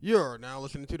You're now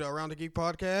listening to the Around the Geek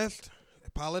podcast,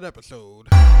 pilot episode.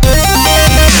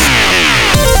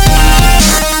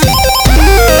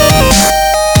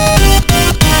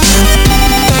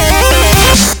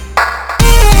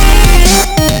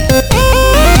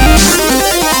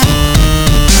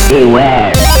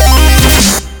 Beware.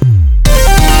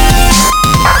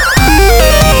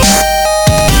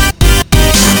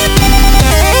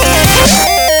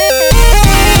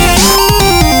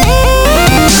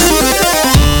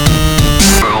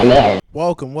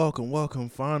 Welcome.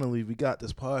 Finally, we got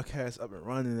this podcast up and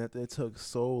running that it took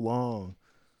so long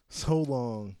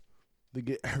to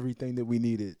get everything that we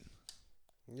needed.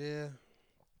 Yeah.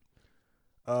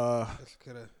 This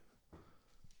could have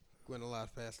went a lot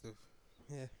faster.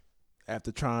 Yeah.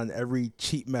 After trying every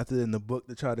cheap method in the book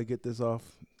to try to get this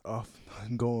off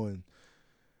and going.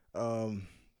 I'm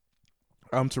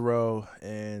Terrell,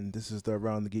 and this is the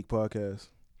Around the Geek podcast.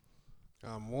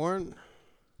 I'm Warren.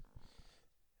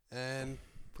 And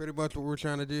pretty much what we're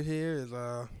trying to do here is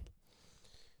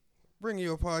bring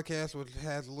you a podcast which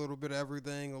has a little bit of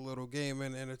everything, a little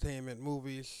gaming, entertainment,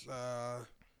 movies,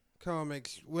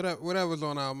 comics, whatever's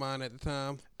on our mind at the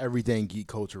time. Everything geek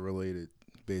culture related,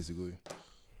 basically.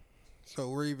 So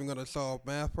we're even going to solve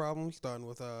math problems, starting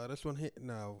with this one here.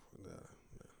 No,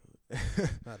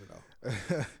 not at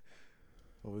all.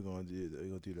 What we're going to do? We're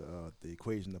going to do the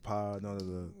equation, the pi, none of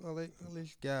the... Well, at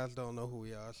least guys don't know who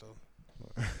we are, so...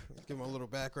 Let's give them a little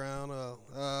background.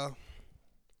 Why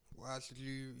should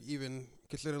you even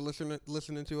consider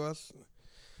listening to us?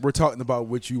 We're talking about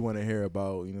what you want to hear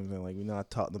about. You know what I'm saying? Like, we're not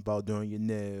talking about doing your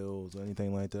nails or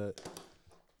anything like that.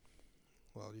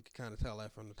 Well, you can kind of tell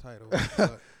that from the title.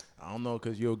 But I don't know,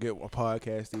 because you'll get a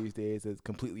podcast these days that's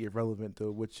completely irrelevant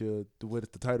to what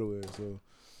the title is. So,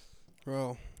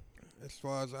 well, as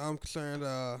far as I'm concerned,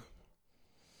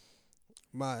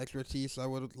 my expertise, I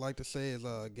would like to say, is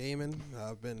gaming.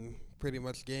 I've been pretty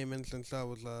much gaming since I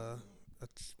was a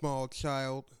small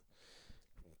child.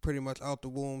 Pretty much out the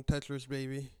womb, Tetris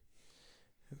baby.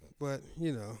 But,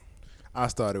 you know. I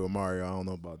started with Mario. I don't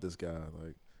know about this guy.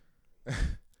 Like,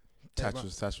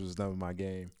 Tetris was never my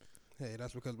game. Hey,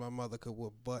 that's because my mother could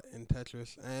whoop butt in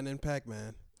Tetris and in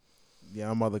Pac-Man. Yeah,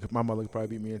 my mother could probably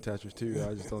beat me in Tetris too.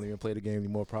 I just don't even play the game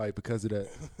anymore, probably because of that.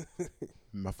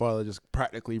 My father just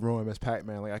practically ruined Miss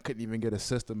Pac-Man. Like, I couldn't even get a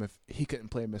system if he couldn't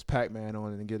play Miss Pac-Man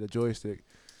on it and get a joystick.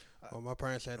 Well, my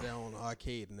parents had their own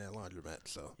arcade in that laundromat,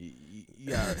 so.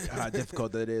 Yeah, how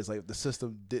difficult that is. Like, if the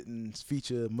system didn't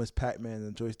feature Miss Pac-Man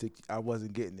and joystick, I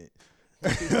wasn't getting it.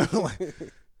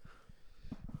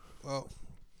 Well,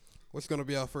 what's going to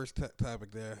be our first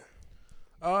topic there?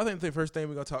 I think the first thing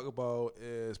we're going to talk about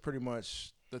is pretty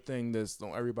much the thing that's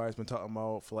everybody's been talking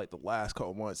about for like the last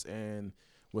couple months and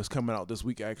what's coming out this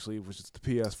week, actually, which is the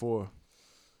PS4.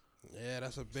 Yeah,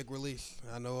 that's a big release.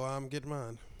 I know I'm getting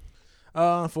mine.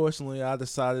 Unfortunately, I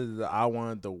decided that I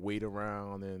wanted to wait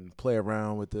around and play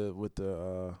around with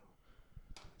the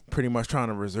pretty much trying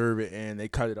to reserve it, and they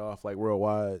cut it off like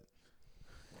worldwide.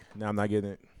 Now I'm not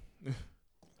getting it.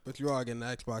 But you are getting the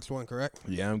Xbox One, correct?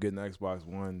 Yeah, I'm getting the Xbox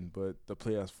One, but the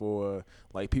PS4,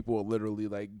 like, people are literally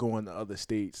like going to other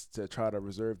states to try to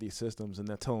reserve these systems, and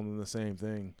they're telling them the same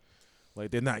thing.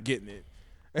 Like, they're not getting it.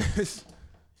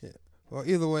 Yeah. Well,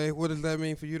 either way, what does that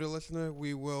mean for you, the listener?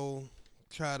 We will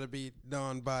try to be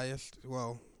non-biased.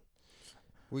 Well,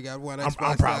 we got one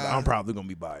Xbox. I'm probably gonna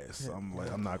be biased. Yeah.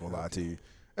 I'm not gonna lie to you.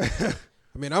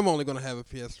 I mean, I'm only gonna have a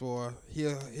PS4.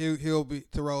 He'll be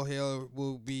Terrell Hill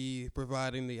will be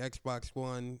providing the Xbox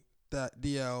One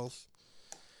DLs.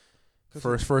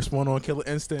 First one on Killer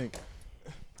Instinct.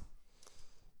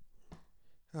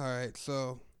 All right,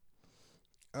 so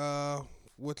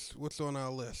what's on our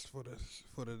list for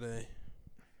today?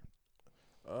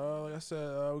 Like I said,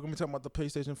 we're gonna be talking about the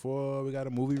PlayStation 4. We got a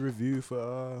movie review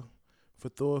for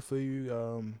Thor for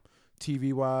you.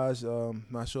 TV wise,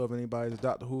 not sure if anybody's a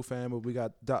Doctor Who fan, but we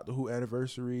got Doctor Who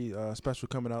anniversary special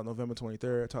coming out November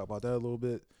 23rd. Talk about that a little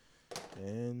bit,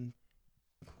 and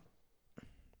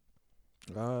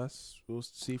we'll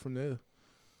see from there.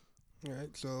 All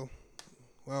right, so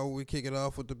we kick it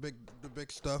off with the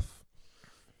big stuff,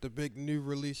 the big new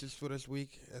releases for this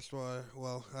week. That's why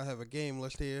I have a game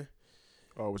list here.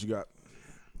 Oh, what you got?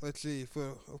 Let's see.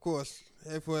 For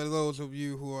those of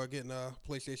you who are getting a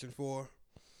PlayStation 4.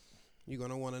 You're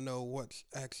gonna want to know what's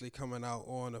actually coming out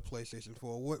on a PlayStation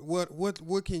 4.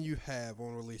 What can you have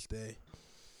on release day?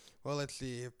 Well, let's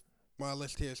see if my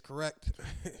list here is correct.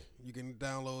 You can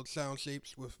download Sound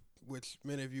Shapes, with which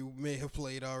many of you may have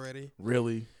played already.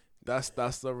 Really? That's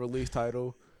the release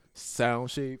title. Sound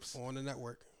Shapes on the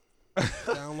network.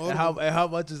 Download. And how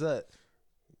much is that?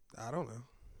 I don't know.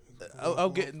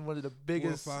 I'm getting one of the We'll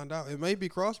biggest. find out. It may be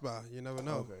cross-buy. You never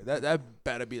know. Okay, that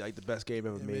better be like the best game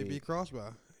ever It made. may be cross-buy.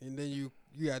 And then you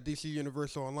got DC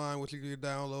Universe Online, which you can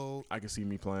download. I can see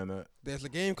me playing that. There's a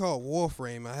game called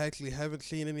Warframe. I actually haven't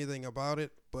seen anything about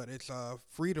it, but it's a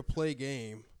free-to-play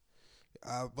game.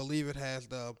 I believe it has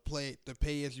the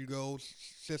pay-as-you-go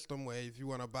system where if you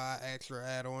want to buy extra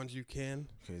add-ons, you can.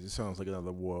 Okay, this sounds like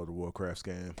another World of Warcraft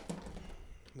scam.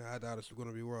 No, I doubt it's going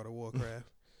to be World of Warcraft.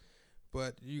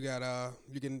 But you got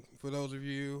you can, for those of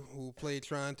you who played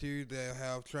Tron 2, they'll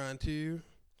have Tron 2.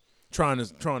 Tron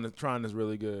is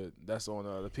really good. That's on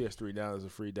the PS3 now. It's a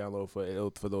free download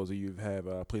for those of you who have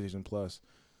PlayStation Plus.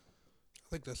 I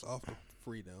think that's off the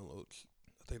free downloads.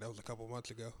 I think that was a couple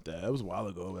months ago. That was a while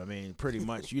ago. I mean, pretty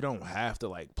much you don't have to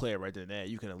like play it right then and there.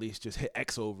 You can at least just hit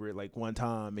X over it like one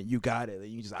time and you got it. And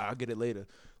you just I'll get it later.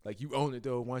 Like you own it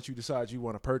though. Once you decide you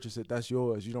want to purchase it, that's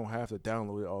yours. You don't have to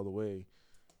download it all the way.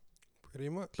 Pretty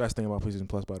much. Best thing about PlayStation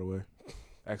Plus, by the way.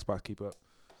 Xbox, keep up.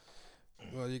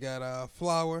 Well, you got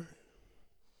Flower.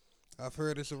 I've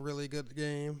heard it's a really good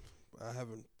game. I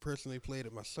haven't personally played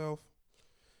it myself.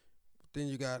 Then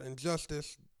you got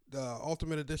Injustice, the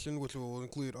Ultimate Edition, which will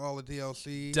include all the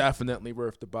DLC. Definitely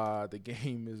worth the buy. The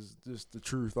game is just the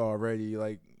truth already.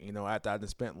 Like, you know, after I done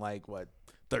spent like what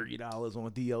 $30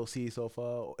 on DLC so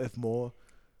far, if more.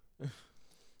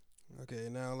 Okay,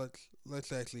 now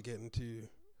let's actually get into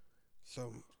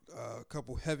some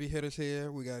couple heavy hitters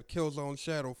here. We got Killzone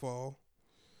Shadowfall.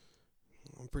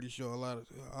 I'm pretty sure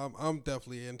I'm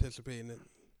definitely anticipating it.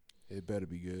 It better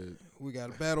be good. We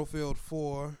got Battlefield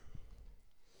 4,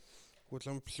 which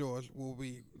I'm sure will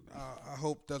be, I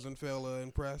hope doesn't fail to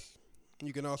impress.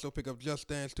 You can also pick up Just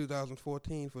Dance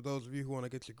 2014 for those of you who want to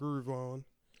get your groove on.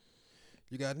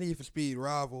 You got Need for Speed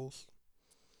Rivals,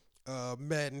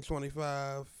 Madden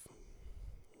 25,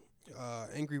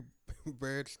 Angry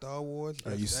Birds Star Wars.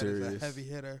 Are you serious? That is a heavy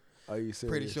hitter. Are you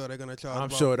serious? Pretty sure they're going to charge I'm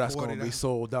about sure that's going to $40. be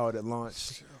sold out at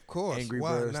launch. Of course. Angry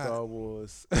why Birds not? Star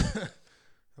Wars.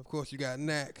 Of course, you got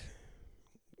Knack,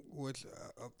 which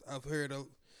I've heard of.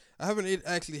 I haven't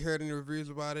actually heard any reviews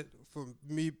about it. For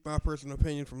me, my personal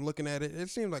opinion, from looking at it, it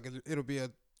seems like it'll be a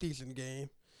decent game.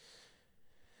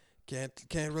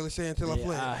 Can't really say until I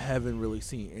play it. I haven't really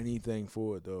seen anything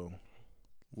for it though,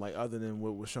 like other than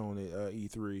what was shown at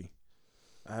E3.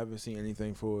 I haven't seen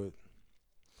anything for it.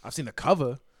 I've seen the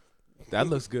cover. That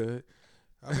looks good.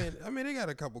 I mean, they got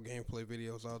a couple gameplay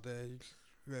videos out there.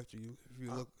 You have to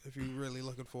if you're really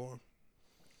looking for them.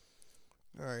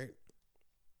 All right.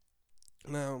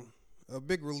 Now, a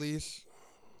big release.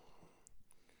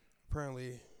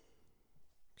 Apparently,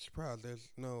 surprised there's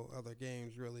no other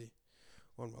games really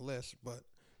on my list, but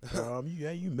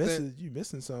you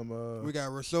missing some. We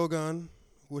got Resogun,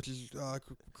 which is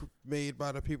made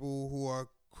by the people who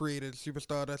created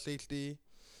Superstar HD.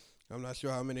 I'm not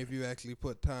sure how many of you actually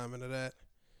put time into that.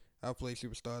 I played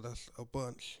Superstar a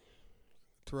bunch.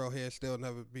 Terrell here still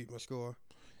never beat my score.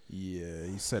 Yeah,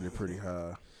 he set it pretty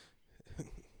high.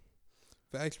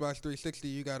 For Xbox 360,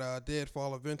 you got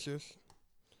Deadfall Adventures.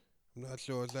 I'm not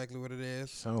sure exactly what it is.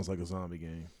 Sounds like a zombie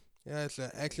game. Yeah, it's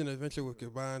an action adventure with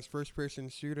combines first-person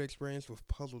shooter experience with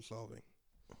puzzle solving.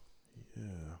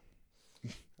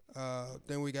 Yeah.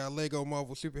 Then we got Lego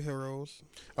Marvel Superheroes.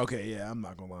 Okay, yeah, I'm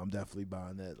not gonna lie. I'm definitely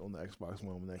buying that on the Xbox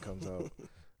One when that comes out.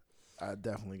 I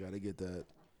definitely got to get that.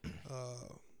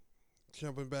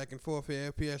 Jumping back and forth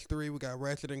here, PS3, we got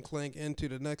Ratchet and Clank Into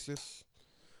the Nexus.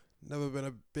 Never been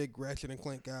a big Ratchet and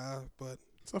Clank guy, but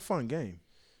it's a fun game.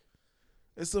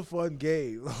 It's a fun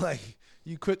game. Like,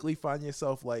 you quickly find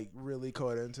yourself, like, really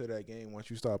caught into that game once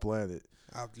you start playing it.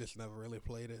 I've just never really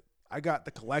played it. I got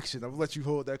the collection. I'm going to let you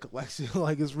hold that collection.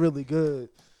 Like, it's really good.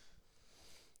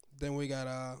 Then we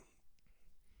got,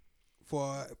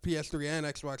 for PS3 and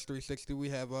Xbox 360, we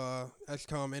have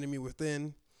XCOM Enemy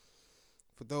Within.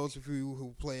 For those of you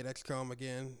who played XCOM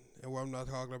again, and I'm not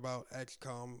talking about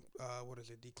XCOM, what is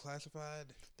it,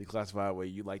 Declassified? Declassified, where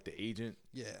you like the agent?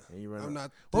 Yeah. And you run I'm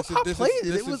not. Well, I played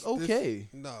it. It was okay.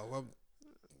 No, I'm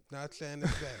not saying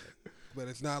it's bad, but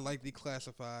it's not like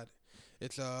Declassified.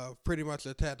 It's pretty much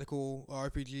a tactical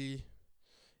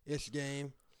RPG-ish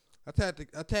game, a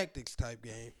tactics type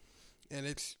game, and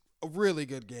it's a really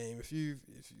good game. If you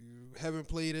haven't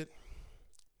played it,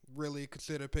 really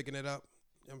consider picking it up.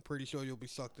 I'm pretty sure you'll be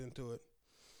sucked into it.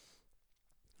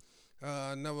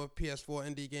 Another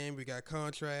PS4 indie game, we got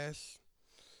Contrast,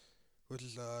 which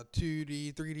is a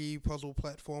 2D, 3D puzzle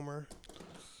platformer.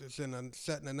 It's set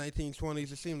in the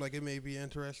 1920s. It seemed like it may be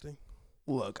interesting.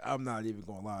 Look, I'm not even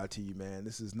going to lie to you, man.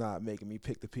 This is not making me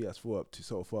pick the PS4 up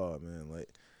so far, man. Like,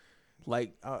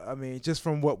 Like, I mean, just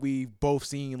from what we've both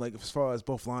seen, like as far as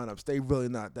both lineups, they really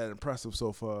not that impressive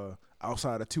so far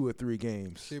outside of 2 or 3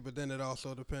 games. See, but then it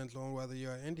also depends on whether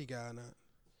you're an indie guy or not.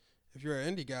 If you're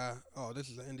an indie guy, oh, this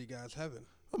is an indie guy's heaven.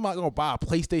 I'm not gonna buy a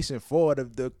PlayStation 4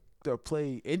 to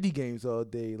play indie games all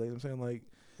day. Like I'm saying, like,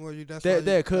 well, that's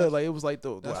that could like it was like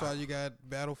that's why you got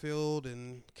Battlefield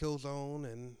and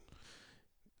Killzone and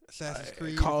Assassin's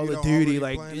Creed, Call of Duty.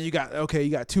 Like you got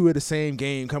 2 of the same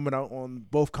game coming out on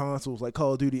both consoles, like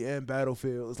Call of Duty and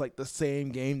Battlefield. It's like the same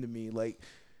game to me. Like,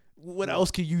 what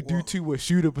else can you do to a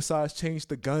shooter besides change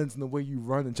the guns and the way you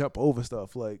run and jump over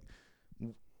stuff? Like,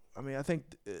 I mean, I think,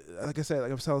 like I said,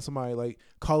 like I was telling somebody, like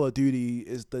Call of Duty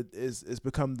is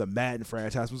become the Madden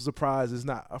franchise. I'm surprised it's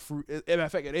not a fruit. In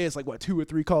fact, it is like what 2 or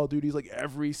 3 Call of Duties like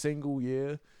every single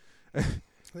year.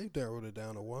 They've narrowed it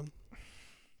down to 1.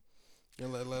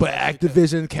 But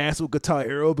Activision canceled Guitar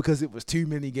Hero because it was too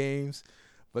many games.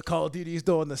 But Call of Duty is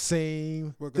doing the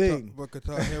same thing. But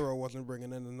Guitar Hero wasn't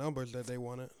bringing in the numbers that they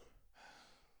wanted.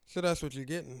 So that's what you're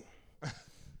getting.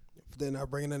 They're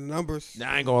not bringing in the numbers. Nah,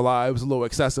 I ain't gonna lie. It was a little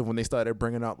excessive when they started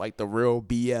bringing out like the real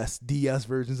BS DS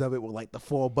versions of it with like the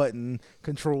 4-button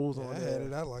controls on it. I had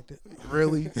it. I liked it.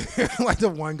 Really? Like the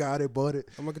one guy that bought it.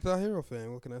 I'm a Guitar Hero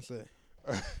fan. What can I say?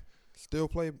 Still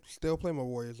play my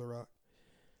Warriors of Rock.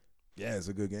 Yeah, it's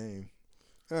a good game.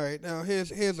 All right, now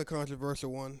here's a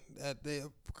controversial one that a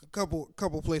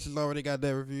couple places already got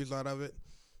their reviews out of it.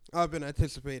 I've been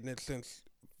anticipating it since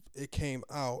it came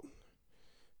out.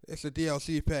 It's a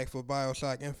DLC pack for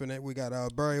BioShock Infinite. We got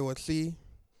Burial at Sea,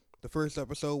 the first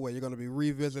episode where you're going to be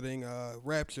revisiting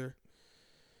Rapture.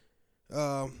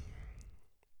 I'm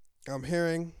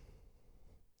hearing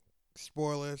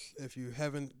spoilers if you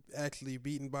haven't actually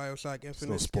beaten BioShock Infinite. There's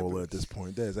no spoiler at this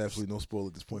point. There's absolutely no spoiler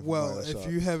at this point. Well, if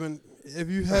you haven't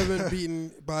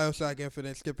beaten BioShock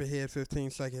Infinite, skip ahead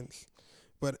 15 seconds.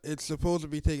 But it's supposed to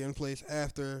be taking place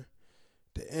after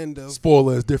the end of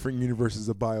spoilers. Different universes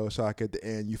of BioShock. At the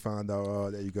end, you find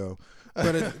out. There you go.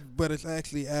 but it's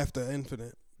actually after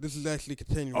Infinite. This is actually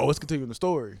continuing. Oh, it's continuing the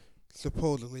story.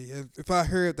 Supposedly, if I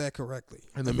heard that correctly.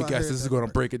 And let me guess, this is going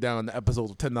to break it down into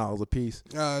episodes of $10 a piece.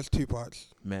 It's 2 parts.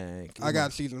 Man, I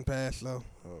got season pass though.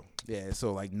 Oh, yeah.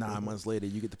 So like 9 months later,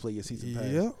 you get to play your season pass.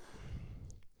 Yep.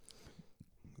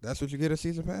 That's what you get a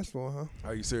season pass for, huh?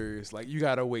 Are you serious? Like you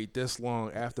gotta wait this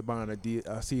long after buying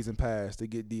a season pass to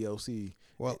get DLC.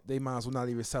 Well, they might as well not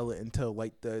even sell it until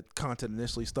like the content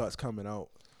initially starts coming out.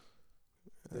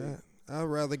 Yeah. I'd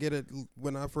rather get it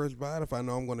when I first buy it if I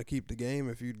know I'm going to keep the game.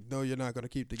 If you know you're not going to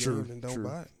keep the game, then don't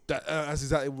buy it. That's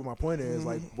exactly what my point is.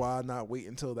 Like, why not wait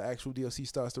until the actual DLC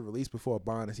starts to release before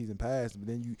buying a season pass? But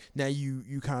then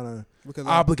you kind of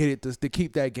obligated to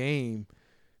keep that game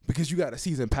because you got a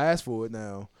season pass for it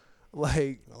now.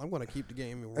 Like, well, I'm going to keep the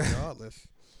game regardless.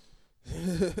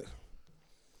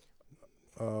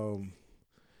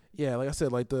 Yeah, like I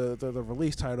said, like the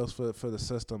release titles for the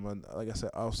system, and like I said,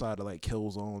 outside of like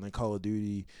Killzone and Call of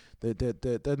Duty,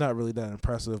 they're not really that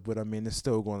impressive. But I mean, you're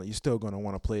still going to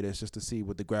want to play this just to see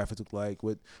what the graphics look like,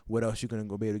 what else you're going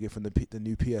to be able to get from the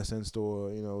new PSN store.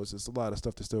 You know, it's just a lot of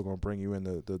stuff that's still going to bring you in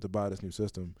to buy this new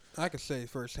system. I could say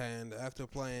firsthand after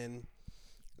playing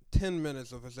 10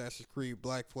 minutes of Assassin's Creed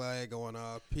Black Flag on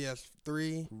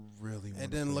PS3, really,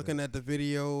 and then looking at the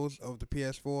videos of the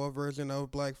PS4 version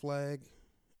of Black Flag.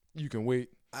 You can wait.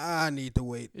 I need to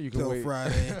wait till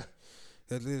Friday.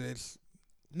 It's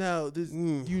now,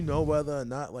 you know whether or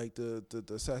not like the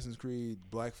Assassin's Creed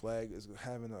Black Flag is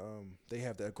having they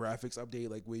have that graphics update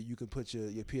like where you can put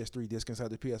your PS3 disc inside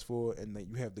the PS4 and like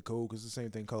you have the code because the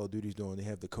same thing Call of Duty's doing. They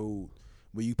have the code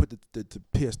where you put the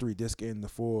PS3 disc in the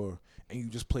 4 and you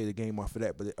just play the game off of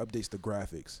that, but it updates the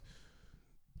graphics.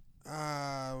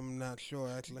 I'm not sure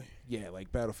actually. Yeah, like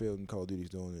Battlefield and Call of Duty's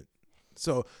doing it.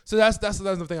 So that's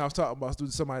another thing I was talking about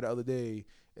with somebody the other day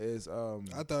is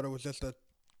I thought it was just a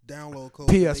download code.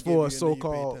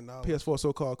 PS4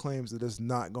 so-called claims that it's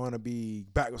not going to be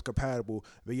backwards compatible,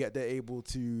 but yet they're able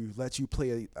to let you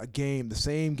play a game, the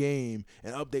same game,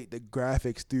 and update the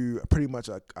graphics through pretty much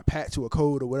a patch or a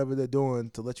code or whatever they're doing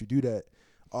to let you do that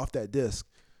off that disc.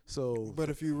 So, but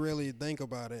if you really think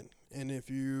about it, and if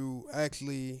you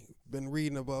actually been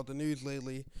reading about the news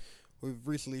lately, we've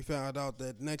recently found out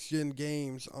that next-gen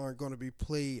games aren't going to be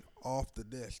played off the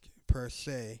disc, per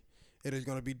se. It is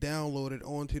going to be downloaded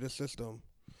onto the system.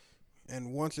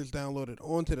 And once it's downloaded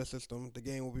onto the system, the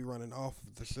game will be running off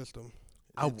of the system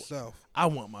itself. I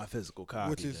want my physical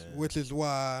copy, which is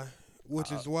why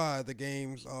the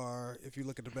games are, if you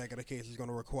look at the back of the case, it's going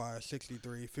to require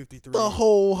 63, 53. The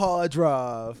whole hard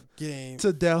drive game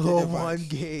to download one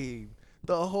game.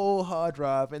 The whole hard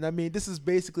drive. And I mean, this is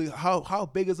basically how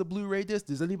big is a Blu-ray disc?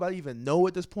 Does anybody even know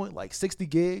at this point? Like 60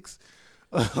 gigs?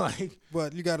 Like,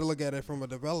 but you got to look at it from a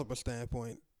developer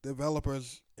standpoint.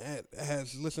 Developers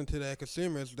has listened to their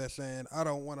consumers that's saying, I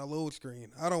don't want a load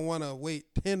screen. I don't want to wait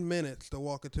 10 minutes to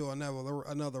walk into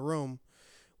another room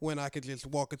when I could just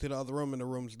walk into the other room and the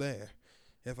room's there.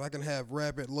 If I can have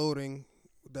rapid loading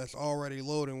that's already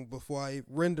loading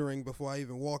rendering before I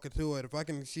even walk into it, if I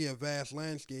can see a vast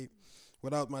landscape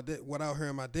without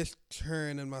hearing my disc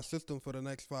churn in my system for the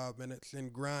next 5 minutes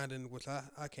and grinding, which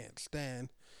I can't stand,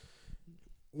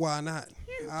 why not?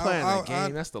 Playing a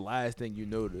game, that's the last thing you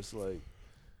notice. Like,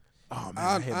 oh man,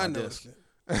 I hit my disc.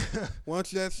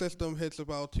 Once that system hits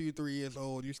about 2-3 years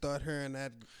old, you start hearing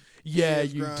that. Yeah,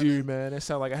 you do, man. It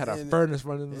sounded like I had a furnace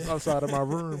running outside of my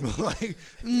room. Like,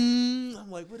 I'm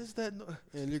like, what is that?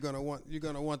 And you're gonna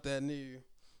want that new,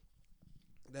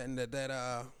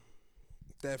 that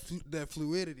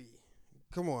fluidity.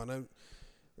 Come on,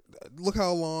 look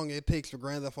how long it takes for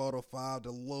Grand Theft Auto 5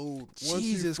 to load.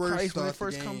 Jesus Christ, when it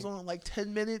first comes on, like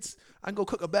 10 minutes, I can go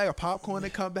cook a bag of popcorn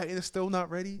and come back and it's still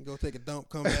not ready. Go take a dump,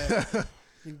 come back.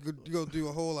 You go do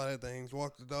a whole lot of things.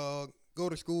 Walk the dog, go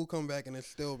to school, come back, and it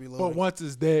still be loaded. But once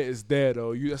it's there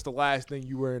though. That's the last thing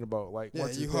you worrying about. Like, yeah,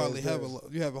 once you hardly have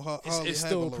it's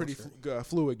still a pretty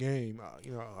fluid game,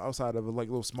 outside of like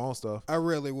little small stuff. I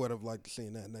really would have liked to see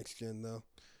that next gen though.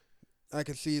 I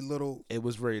could see It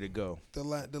was ready to go.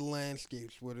 The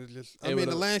landscapes would have just.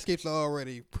 The landscapes are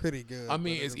already pretty good. I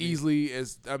mean, as easily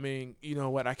as you know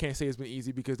what? I can't say it's been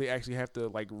easy because they actually have to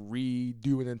like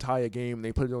redo an entire game.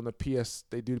 They put it on the PS.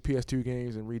 They do the PS2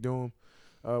 games and redo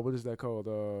them. What is that called?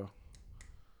 The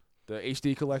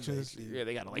HD collections. Yeah,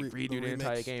 they gotta like redo the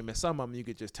entire game. And some of them you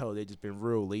could just tell they just been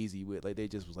real lazy with. Like they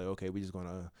just was like, okay, we just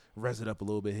gonna res it up a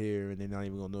little bit here, and they're not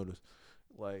even gonna notice.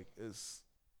 Like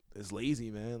it's lazy,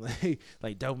 man.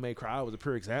 Like Devil May Cry was a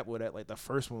pure example of that. Like the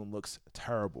first one looks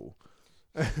terrible.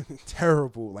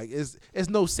 Terrible. Like it's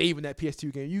no saving that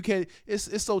PS2 game. You can't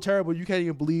it's so terrible you can't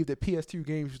even believe that PS2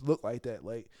 games look like that.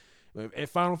 Like if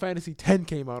Final Fantasy X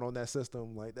came out on that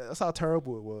system, like that's how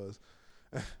terrible it was.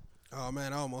 Oh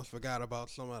man, I almost forgot about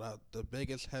some of the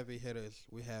biggest heavy hitters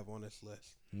we have on this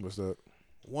list. What's that?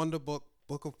 Wonder Book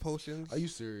of Potions. Are you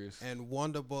serious? And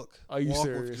Wonder Book. Are you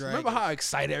serious? Remember how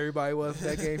excited everybody was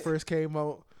when that game first came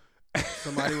out?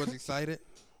 Somebody was excited.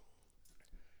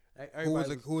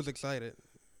 Who was excited?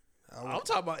 I'm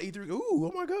talking about E3. Ooh,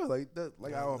 oh my god! Like that.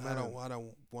 Like I don't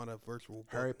want a virtual book.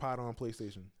 Harry Potter on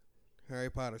PlayStation. Harry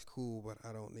Potter's cool, but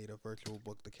I don't need a virtual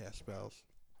book to cast spells.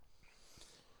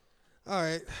 All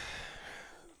right.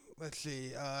 Let's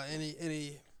see.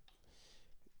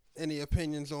 Any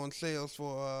opinions on sales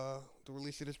for the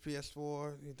release of this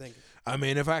PS4? You think? I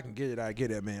mean, if I can get it, I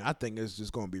get it, man. I think it's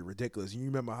just gonna be ridiculous. You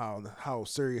remember how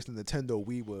serious the Nintendo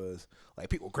Wii was?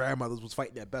 Like grandmothers was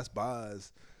fighting at Best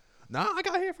Buys. Nah, I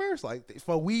got here first. Like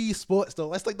for Wii Sports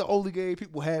though, that's like the only game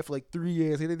people had for like 3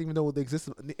 years. They didn't even know they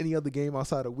existed any other game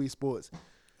outside of Wii Sports.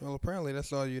 Well, apparently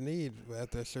that's all you need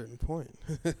at a certain point.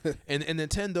 and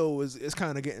Nintendo is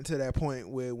kind of getting to that point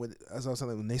where as I was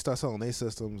saying, when they start selling their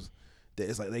systems, that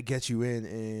it's like they get you in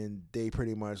and they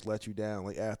pretty much let you down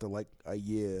like after like a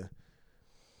year.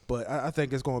 But I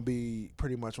think it's going to be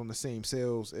pretty much on the same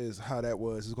sales as how that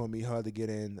was. It's going to be hard to get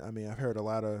in. I mean, I've heard a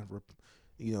lot of,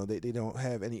 they don't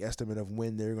have any estimate of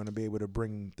when they're going to be able to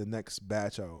bring the next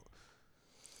batch out.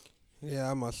 Yeah,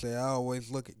 I must say, I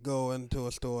always go into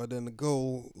a store, then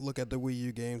go look at the Wii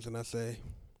U games, and I say,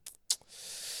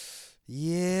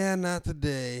 yeah, not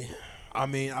today. I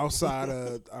mean, outside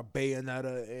of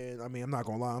Bayonetta, and I mean, I'm not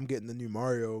gonna lie, I'm getting the new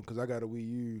Mario because I got a Wii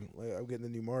U. Like, I'm getting the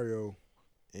new Mario,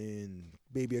 and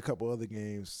maybe a couple other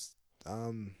games.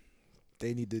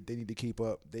 They need to keep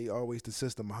up. They always the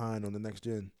system behind on the next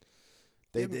gen.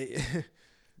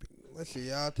 Let's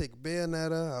see. I'll take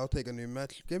Bayonetta. I'll take a new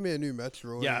Metro. Give me a new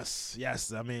Metroid.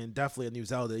 Yes. I mean, definitely a new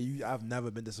Zelda. I've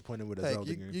never been disappointed with a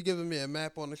Zelda game. You giving me a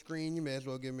map on the screen? You may as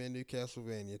well give me a new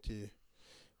Castlevania too.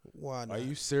 Why not? Are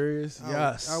you serious?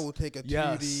 I will take a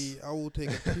 2D. I will take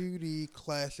a 2D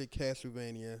classic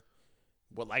Castlevania.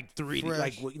 What, like 3D,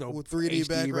 fresh, with 3D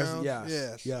background?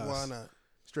 Yes. Why not?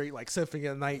 Straight like Symphony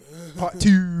of the Night Part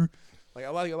 2. Like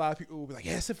a lot of people will be like,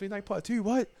 yeah, Symphony of the Night Part 2.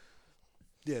 What?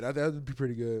 Yeah, that would be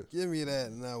pretty good. Give me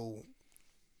that, and I will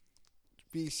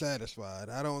be satisfied.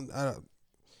 I don't. I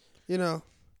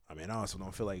mean, I also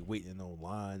don't feel like waiting in no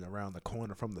line around the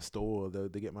corner from the store to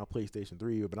get my PlayStation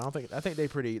 3. But I think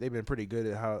they've been pretty good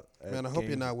at how. Man, I hope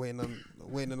you're not waiting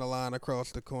in the line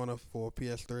across the corner for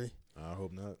PS3. I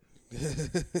hope not.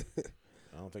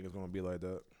 I don't think it's gonna be like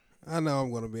that. I know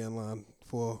I'm gonna be in line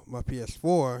for my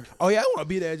PS4. Oh yeah, I want to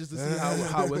be there just to see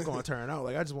how it's going to turn out.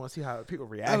 Like I just want to see how people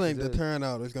react. I think to the it.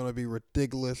 turnout is gonna be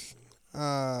ridiculous.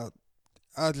 I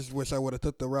just wish I would have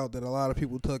took the route that a lot of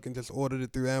people took and just ordered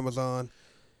it through Amazon.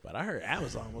 But I heard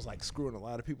Amazon was like screwing a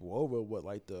lot of people over with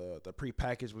like the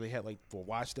prepackaged where they had like for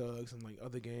Watch Dogs and like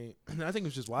other games. I think it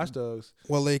was just Watch Dogs.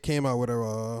 Well, they came out with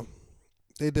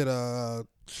they did a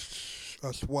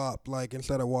swap. Like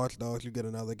instead of Watch Dogs, you get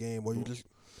another game, or you just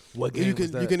What game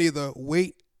was that? You can either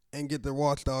wait and get the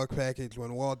Watch Dogs package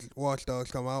when Watch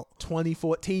Dogs come out,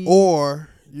 2014. or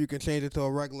you can change it to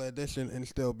a regular edition and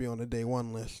still be on the day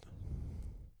one list.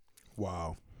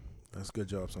 Wow, that's a good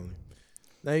job, Sony.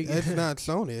 It's not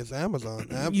Sony, it's Amazon.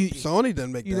 Sony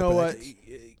didn't make that. You know package.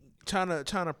 what?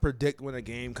 Trying to predict when a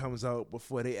game comes out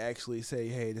before they actually say,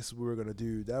 "Hey, this is what we're gonna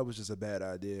do." That was just a bad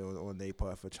idea on their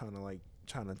part for trying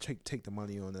to take the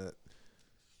money on that.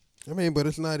 I mean, but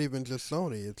it's not even just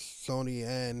Sony. It's Sony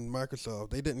and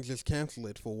Microsoft. They didn't just cancel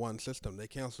it for one system. They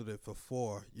canceled it for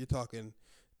 4. You're talking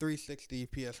 360,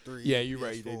 PS3. Yeah, you're PS4,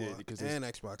 right. They did and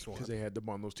Xbox One. because they had to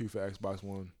bundle those two for Xbox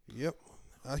One. Yep.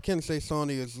 I can't say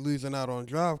Sony is losing out on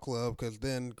Drive Club because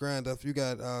then Grand Theft, you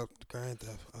got Grand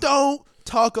Theft. Don't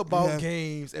talk about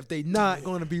games if they're not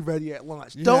going to be ready at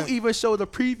launch. Don't even show the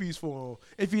previews for them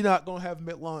if you're not going to have them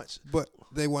at launch. But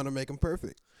they want to make them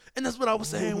perfect. And that's what I was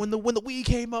saying. When the Wii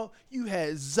came out, you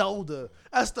had Zelda.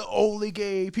 That's the only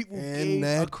game people gave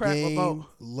a crap about.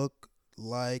 Look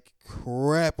like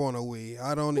crap on a Wii.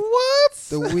 I don't. What?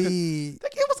 The Wii.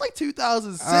 That game was like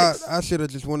 2006. I should have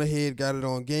just went ahead, got it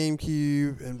on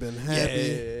GameCube, and been happy.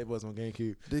 Yeah, it was on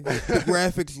GameCube. The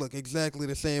graphics look exactly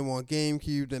the same on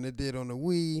GameCube than it did on the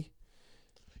Wii.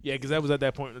 Yeah, because that was at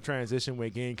that point in the transition where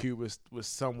GameCube was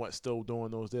somewhat still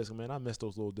doing those discs. Man, I miss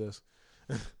those little discs.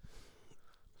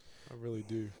 I really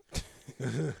do.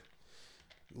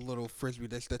 Little frisbee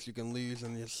disc that you can lose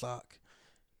in your sock.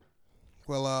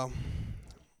 Well, all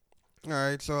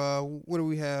right. So, what do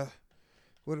we have?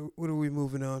 What are we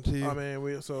moving on to? I mean,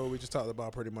 we just talked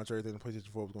about pretty much everything the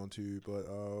PlayStation 4 was going to, but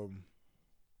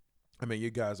I mean, you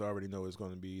guys already know it's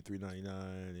going to be $399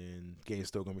 and game's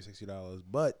still going to be $60.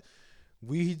 But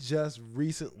we just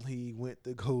recently went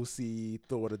to go see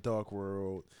Thor: The Dark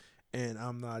World, and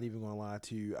I'm not even going to lie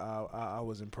to you, I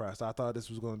was impressed. I thought this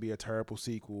was going to be a terrible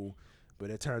sequel, but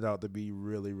it turned out to be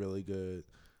really, really good.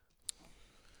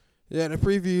 Yeah, the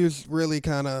previews really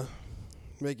kind of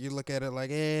make you look at it like,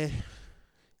 eh.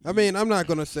 I mean, I'm not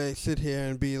going to sit here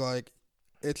and be like,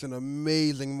 it's an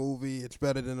amazing movie, it's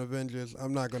better than Avengers.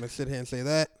 I'm not going to sit here and say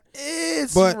that.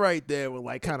 It's but right there with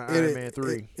like kind of Iron Man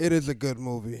 3. It is a good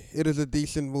movie. It is a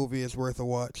decent movie. It's worth a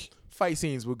watch. Fight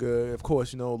scenes were good. Of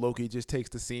course, Loki just takes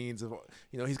the scenes of,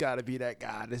 he's got to be that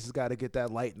guy. This has got to get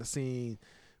that light in the scene,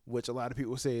 which a lot of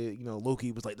people say,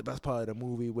 Loki was like the best part of the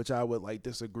movie, which I would like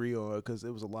disagree on because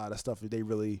it was a lot of stuff that they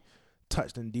really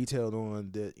touched and detailed on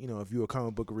that, if you're a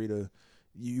comic book reader,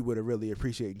 you would have really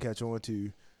appreciate and catch on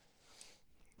to.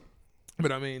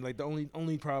 But I mean, like the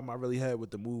only problem I really had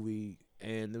with the movie,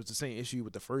 and it was the same issue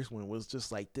with the first one, was just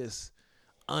like this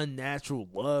unnatural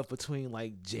love between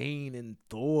like Jane and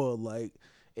Thor. Like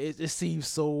it just seems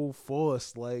so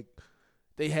forced. Like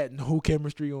they had no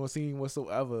chemistry on scene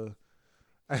whatsoever.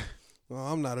 Well,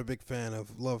 I'm not a big fan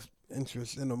of love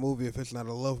interest in a movie if it's not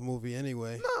a love movie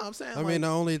anyway. No, I'm saying. I mean,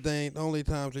 the only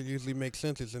times it usually makes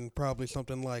sense is in probably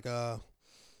something like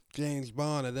James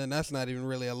Bond, and then that's not even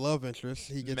really a love interest.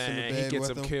 He gets in the bed he gets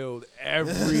with him him. Killed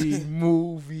every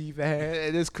movie, man.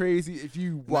 And it's crazy if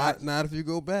you watch. Not if you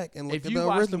go back and look if at you the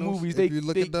watch originals. the movies, if you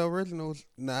look at the originals,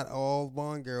 not all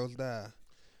Bond girls die.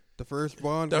 The first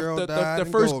Bond girl died.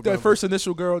 The first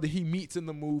initial girl that he meets in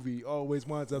the movie always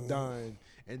winds up dying,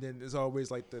 and then there's always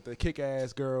like the kick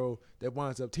ass girl that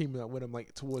winds up teaming up with him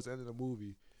like towards the end of the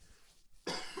movie.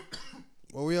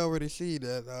 Well, we already see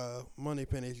that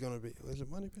Moneypenny's going to be. Is it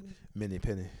Moneypenny?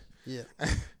 Moneypenny. Yeah.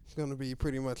 It's going to be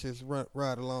pretty much his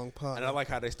ride-along partner. And I like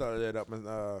how they started it up in,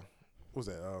 what was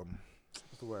that?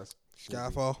 What's the West?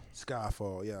 Skyfall.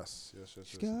 Skyfall, yes.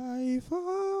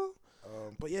 Skyfall.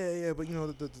 But yeah, but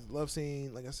the love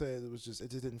scene, like I said, it just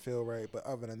didn't feel right. But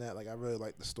other than that, like I really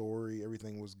liked the story.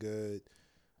 Everything was good.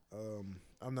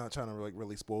 I'm not trying to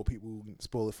really spoil it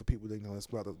for people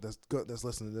that's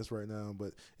listening to this right now,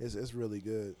 but it's really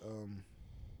good.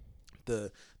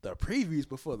 The previews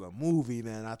before the movie,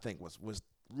 man, I think was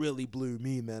really blew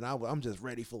me, man. I'm just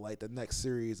ready for like the next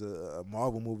series of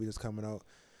Marvel movie that's coming out.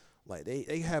 Like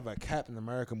they have a Captain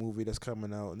America movie that's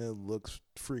coming out, and it looks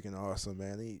freaking awesome,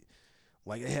 man.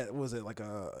 It was like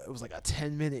a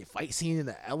 10-minute fight scene in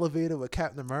the elevator with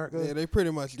Captain America. Yeah, they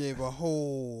pretty much gave a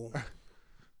whole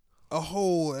a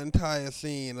whole entire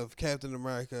scene of Captain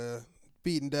America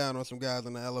beating down on some guys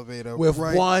in the elevator with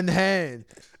one hand,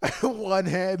 one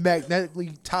hand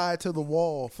magnetically tied to the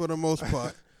wall for the most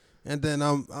part. And then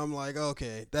I'm like,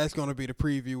 okay, that's gonna be the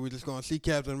preview. We're just gonna see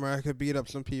Captain America beat up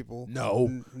some people.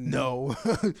 No,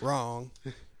 wrong.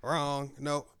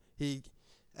 No, he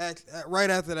right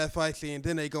after that fight scene.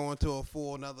 Then they go into a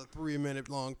full another 3-minute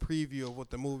long preview of what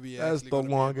the movie is. That's the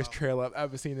longest trailer I've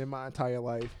ever seen in my entire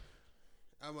life.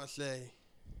 I must say,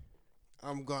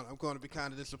 I'm going to be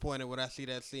kind of disappointed when I see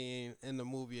that scene in the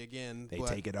movie again. They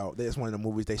take it out. That's one of the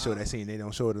movies they show that scene. They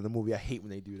don't show it in the movie. I hate when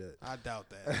they do that. I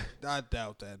doubt that. I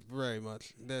doubt that very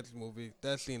much. That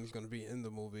scene is going to be in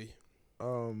the movie.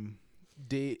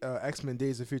 X-Men: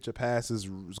 Days of Future Past is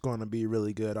going to be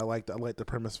really good. I like the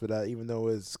premise for that, even though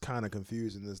it's kind of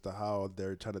confusing as to how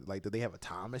they're trying to do they have a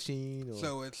time machine? Or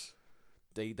so it's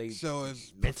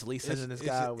mentally sending this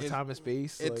guy with time and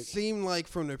space. It seemed like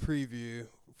from the preview,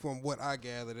 from what I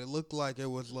gathered, it looked like it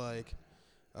was like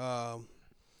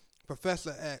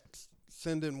Professor X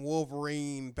sending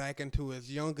Wolverine back into his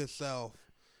younger self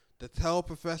to tell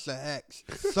Professor X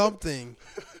something.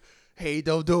 Hey,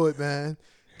 don't do it, man.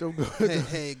 Don't go.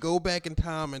 Hey, go back in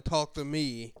time and talk to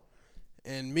me.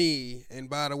 And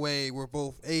by the way, we're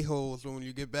both a-holes when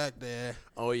you get back there.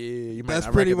 Oh, yeah. You might That's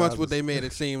pretty much what they made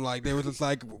it seem like. They were just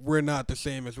like, we're not the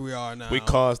same as we are now. We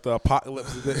caused the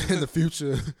apocalypse in the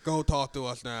future. Go talk to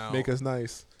us now. Make us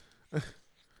nice.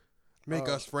 Make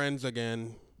us friends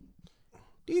again.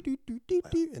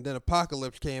 And then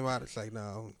Apocalypse came out. It's like,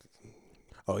 no.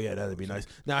 Oh, yeah, that'd be nice.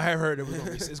 Now, I have heard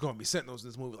it's going to be Sentinels in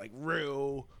this movie, like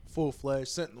real full-fledged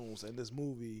Sentinels in this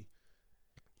movie.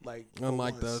 Like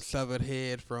unlike the severed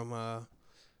head from what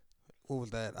was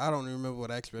that? I don't even remember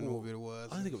what X-Men movie it was.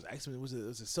 I don't think it was X-Men. Was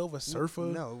it Silver Surfer?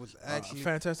 No, it was actually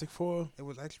Fantastic Four. It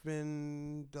was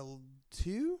X-Men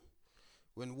 2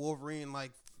 when Wolverine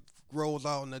rolls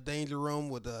out in the danger room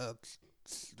with the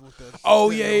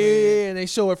yeah, and they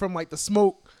show it from like the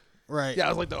smoke. Right. Yeah, it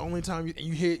was like the only time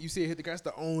you see it hit the guy. That's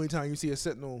the only time you see a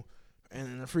Sentinel. And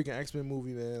in a freaking X-Men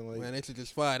movie, man, they should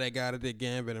just fire that guy that did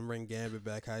Gambit and bring Gambit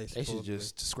back. They should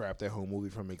just scrap that whole movie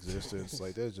from existence.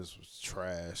 Like that just was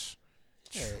trash.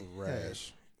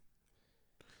 Trash.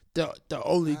 The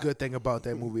only good thing about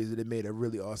that movie is that it made a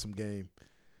really awesome game.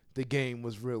 The game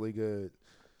was really good.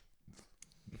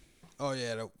 Oh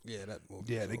yeah, that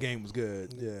movie. Yeah, the game was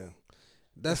good. Yeah,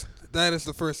 that is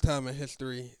the first time in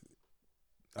history.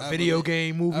 A video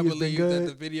game movie has been good. I believe that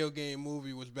the video game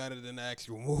movie was better than the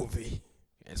actual movie.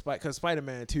 And because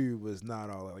Spider-Man 2 was not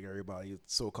all like everybody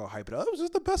so-called hype it up. It was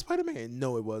just the best Spider-Man.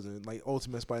 No, it wasn't. Like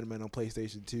Ultimate Spider-Man on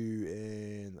PlayStation 2,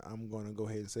 and I'm going to go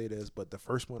ahead and say this, but the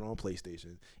first one on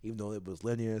PlayStation, even though it was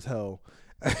linear as hell,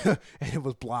 and it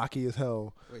was blocky as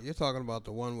hell. Wait, you're talking about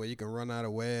the one where you can run out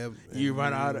of web? You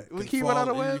run out of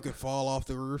web? You can fall off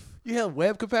the roof? You have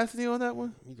web capacity on that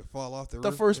one? You can fall off the roof?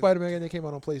 The first Spider-Man game that came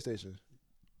out on PlayStation.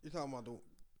 You're talking about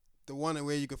the one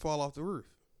where you could fall off the roof.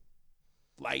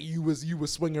 Like you was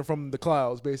swinging from the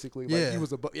clouds, basically. Like yeah. You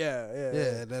was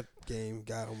Yeah, that game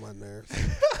got on my nerves.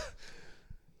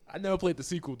 I never played the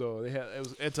sequel though. It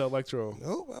was Enter Electro.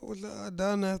 Nope, I was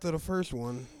done after the first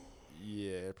one.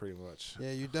 Yeah, pretty much.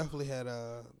 Yeah, you definitely had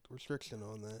a restriction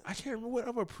on that. I can't remember what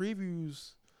other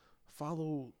previews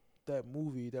followed that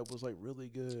movie that was like really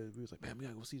good. We was like, man, we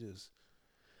gotta go see this.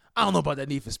 I don't know about that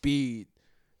Need for Speed.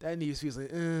 That Need for Speed's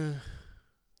like, I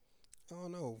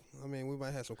don't know. I mean, we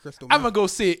might have some crystal. I'm gonna go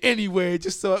see it anyway,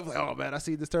 just so I'm like, oh man, I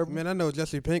see this turbo. Man, I know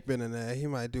Jesse Pinkman in there. He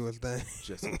might do his thing.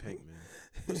 Jesse Pinkman.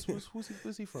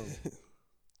 Who's he from?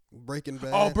 Breaking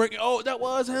Bad. Oh, that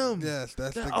was him. Yes,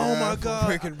 that's the guy. Oh my God,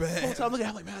 Breaking Bad. Whole time looking at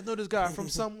him like, man, I know this guy from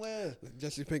somewhere.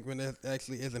 Jesse Pinkman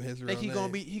actually isn't his real name.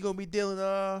 Think he gonna be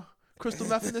dealing crystal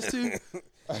meth in this too.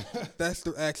 That's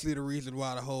actually the reason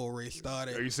why the whole race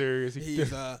started. Are you serious?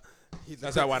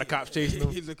 That's why the cops chasing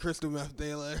him. He's a crystal meth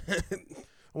dealer. I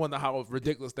wonder how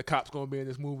ridiculous the cops gonna be in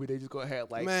this movie. They just go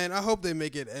ahead like. Man, I hope they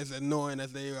make it as annoying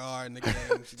as they are in the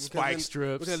games. Spike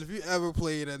strips. Because if you ever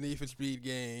played a Need for Speed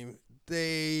game,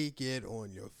 they get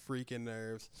on your freaking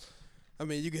nerves. I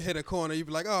mean, you can hit a corner, you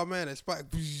be like, oh man, it's spike.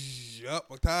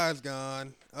 Up, a tire's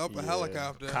gone. Up, a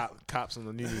helicopter. Cops on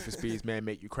the new Need for Speeds, man,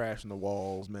 make you crash in the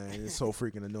walls, man. It's so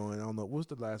freaking annoying. I don't know. What's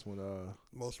the last one?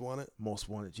 Most Wanted. Most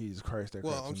Wanted. Jesus Christ.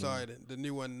 Well, I'm sorry. The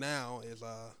new one now is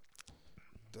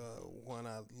the one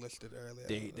I listed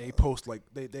earlier. They post like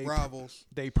they rivals.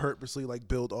 They purposely like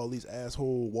build all these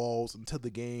asshole walls into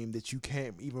the game that you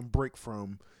can't even break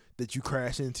from, that you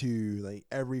crash into like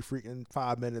every freaking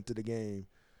 5 minutes of the game.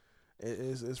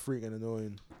 It's freaking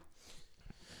annoying.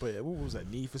 But yeah, what was that?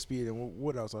 Need for Speed and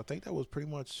what else? I think that was pretty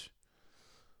much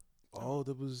all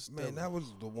that was that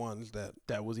was the ones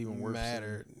that was even worse.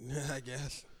 Mattered, I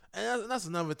guess. And that's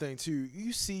another thing too.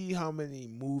 You see how many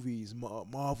movies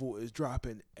Marvel is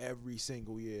dropping every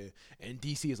single year, and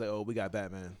DC is like, oh, we got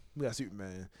Batman, we got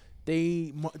Superman.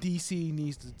 DC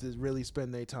needs to really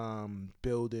spend their time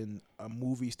building a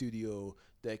movie studio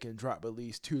that can drop at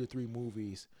least 2 to 3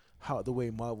 movies. How the way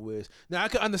Marvel is now, I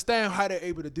can understand how they're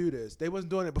able to do this. They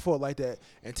wasn't doing it before like that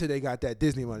until they got that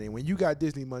Disney money. When you got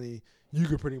Disney money, you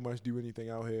can pretty much do anything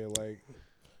out here. Like,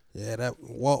 yeah, that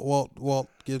Walt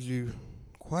gives you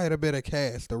quite a bit of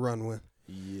cash to run with.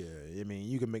 Yeah, I mean,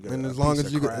 you can make and as long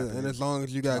as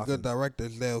you got good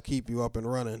directors, they'll keep you up and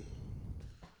running.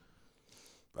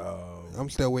 I'm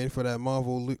still waiting for that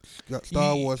Marvel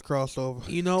Star Wars crossover.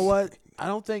 You know what? I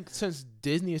don't think since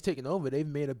Disney has taken over, they've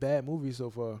made a bad movie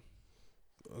so far.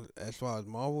 As far as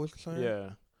Marvel is concerned?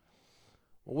 Yeah.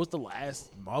 What was the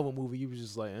last Marvel movie you was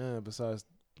just like, besides,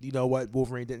 you know what?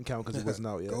 Wolverine didn't count because it wasn't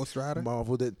out yet. Ghost Rider?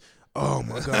 Marvel did. Oh,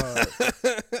 my God.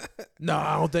 No,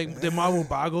 I don't think. Did Marvel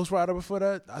buy Ghost Rider before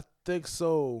that? I think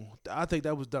so. I think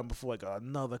that was done before, like,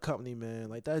 another company, man.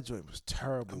 Like, that joint was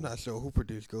terrible. I'm not sure who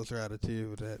produced Ghost Rider 2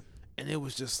 with that. And it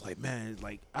was just like, man,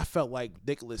 like, I felt like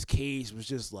Nicolas Cage was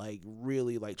just, like,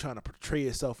 really, like, trying to portray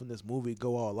himself in this movie,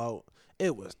 go all out.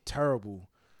 It was terrible.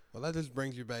 Well, that just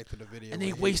brings you back to the video. And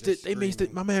they wasted,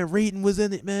 my man Raiden was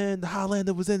in it, man. The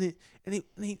Highlander was in it. And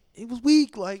he was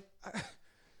weak. Like,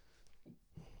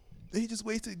 he just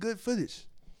wasted good footage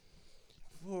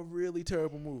for a really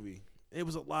terrible movie. It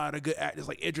was a lot of good actors,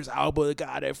 like Idris Elba, the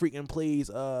guy that freaking plays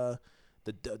the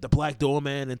Black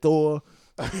Doorman and Thor.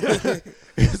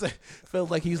 It's like,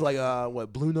 felt like he's like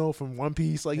Bluno from One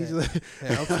Piece. Like, he's like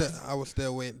I was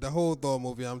still waiting. The whole Thor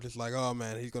movie, I'm just like, oh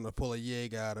man, he's gonna pull a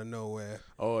Jaeger out of nowhere.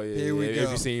 Oh yeah, here we go.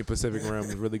 If you seen Pacific Rim,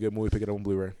 it's a really good movie. Pick it up on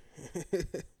Blu-ray.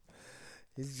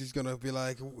 He's just gonna be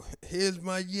like, here's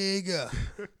my Jaeger.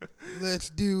 Let's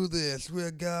do this.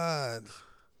 We're gods.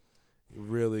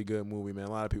 Really good movie, man.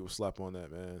 A lot of people slept on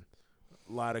that, man.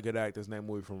 A lot of good actors in that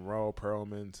movie, from Raul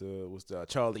Perlman to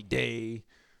Charlie Day,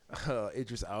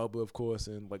 Idris Elba, of course,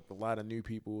 and like a lot of new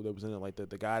people that was in it. Like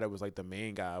the guy that was like the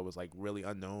main guy was like really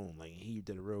unknown. Like, he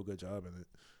did a real good job in it.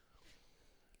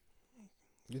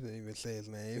 You didn't even say his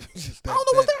name. I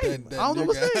don't know his name. I don't know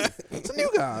his name. It's a new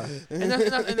guy, and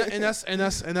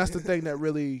that's the thing that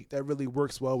really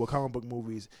works well with comic book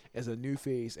movies, is a new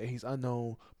face, and he's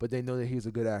unknown, but they know that he's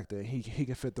a good actor. And he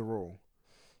can fit the role.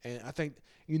 And I think,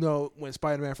 when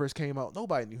Spider-Man first came out,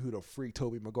 nobody knew who the freak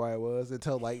Tobey Maguire was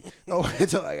until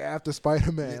after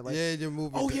Spider-Man. Like, yeah, your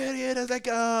movie. Oh yeah, that's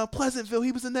like Pleasantville.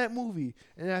 He was in that movie,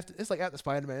 and after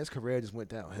Spider-Man, his career just went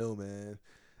downhill, man.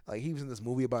 Like, he was in this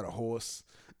movie about a horse.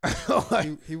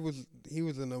 Like, he was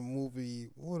in a movie.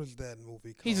 What is that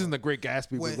movie called? He's in The Great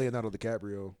Gatsby with Leonardo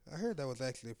DiCaprio. I heard that was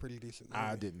actually a pretty decent movie.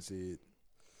 I didn't see it.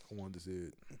 I wanted to see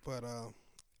it, but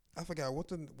I forgot what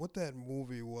that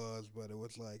movie was. But it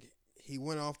was like, he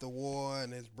went off the war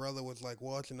and his brother was like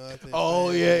watching us. Oh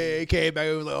yeah, he came back.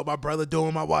 He was like, "Oh, my brother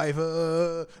doing my wife.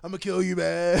 I'm gonna kill you,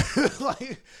 man."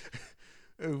 Like,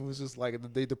 it was just like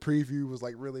the preview was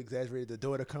like really exaggerated. The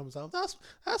daughter comes out. That's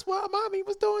why mommy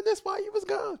was doing this while you was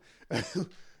gone.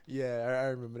 Yeah, I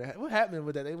remember that. What happened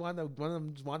with that? They one of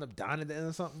them wound up dying at the end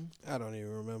or something. I don't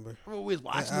even remember. We was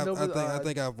watching it over. I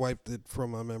think I've wiped it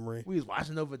from my memory. We was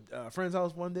watching over a friend's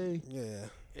house one day. Yeah.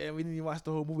 Yeah, we didn't even watch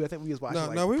the whole movie. I think we was watching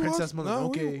Princess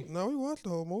Mononoke. We watched the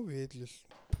whole movie. It's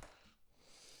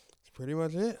pretty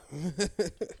much it.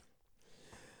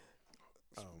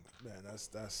 Oh man,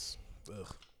 that's.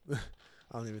 Ugh.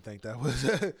 I don't even think that was.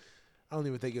 I don't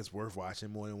even think it's worth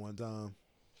watching more than one time.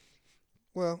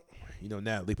 Well,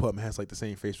 Natalie Portman has like the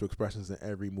same facial expressions in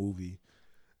every movie.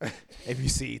 If you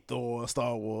see Thor,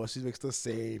 Star Wars, she makes the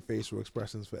same facial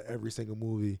expressions for every single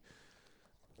movie.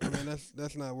 I mean,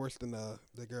 that's not worse than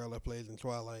the girl that plays in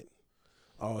Twilight.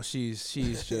 Oh, she's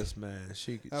just man.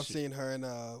 I've seen her in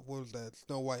what was that?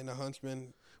 Snow White and the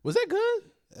Huntsman. Was that good?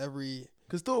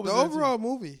 Because the overall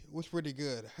movie was pretty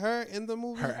good. Her in the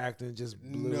movie, her acting just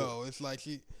blew. No, it's like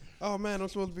oh man, I'm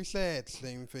supposed to be sad,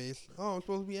 same face. Oh, I'm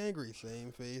supposed to be angry,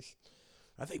 same face.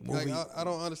 I think I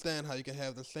don't understand how you can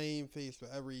have the same face for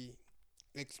every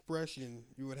expression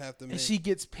you would have to make. And she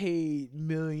gets paid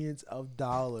millions of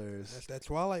dollars. That's that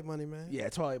Twilight money, man. Yeah,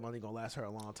 Twilight money gonna last her a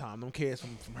long time. Them kids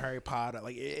from Harry Potter,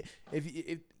 like if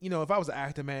I was an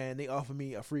actor, man, they offered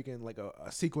me a freaking like a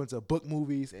sequence of book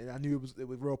movies, and I knew it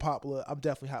was real popular. I'm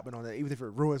definitely hopping on that, even if it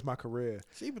ruins my career.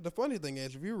 See, but the funny thing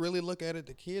is, if you really look at it,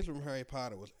 the kids from Harry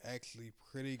Potter was actually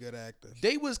pretty good actors.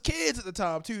 They was kids at the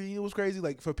time too. It was crazy,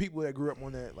 like for people that grew up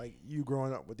on that, like you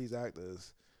growing up with these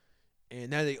actors. And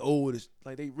now they old,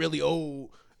 like they really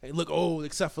old. They look old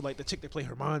except for like the chick that play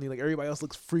Hermione. Like everybody else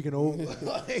looks freaking old.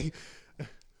 Like,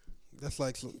 That's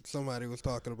like somebody was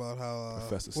talking about how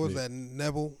Professor what was Snape. that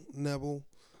Neville,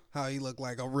 how he looked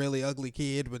like a really ugly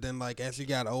kid, but then like as he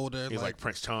got older, he's like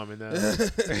Prince Charming now.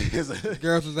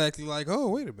 girls was actually like, oh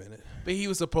wait a minute, But he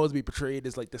was supposed to be portrayed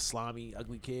as like the slimy,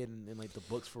 ugly kid in like the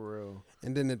books for real.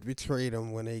 and then it betrayed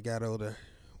him when he got older.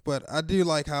 But I do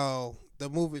like how the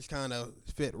movies kind of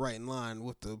fit right in line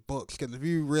with the books, because if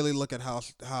you really look at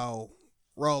how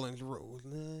Rowling's wrote,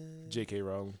 J.K.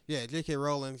 Rowling. yeah, J.K.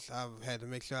 Rowling's, I've had to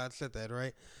make sure I said that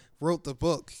right, wrote the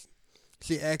books.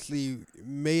 She actually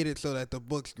made it so that the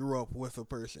books grew up with a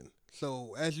person.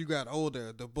 So as you got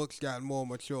older, the books got more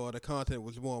mature, the content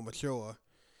was more mature,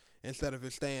 instead of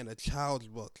it staying a child's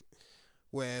book.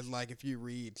 Whereas like if you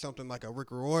read something like a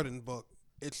Rick Riordan book,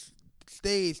 it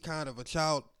stays kind of a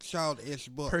childish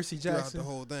book Percy throughout Jackson? the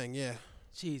whole thing, yeah.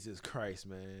 Jesus Christ,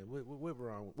 man. What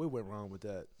went wrong with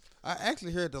that? I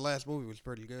actually heard the last movie was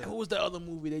pretty good. And what was the other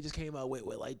movie they just came out with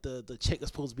where like the chick is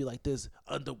supposed to be like this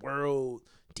underworld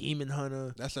demon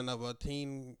hunter? That's another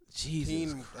teen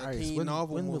Jesus Christ. When,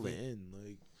 novel when will movie. it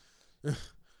end? Like,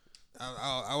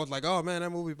 I was like, oh man, that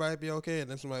movie might be okay,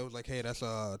 and then somebody was like, hey, that's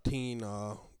a teen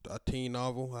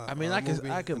novel. I mean, I movie. could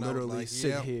And I was literally like, sit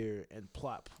yeah. here and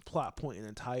plot point an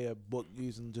entire book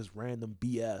using just random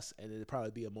BS, and it'd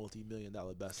probably be a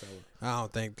multi-million-dollar bestseller. I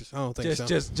don't think so.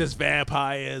 Just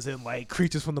vampires and like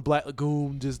creatures from the Black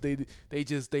Lagoon. Just they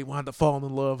wind up falling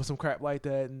in love or some crap like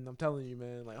that. And I'm telling you,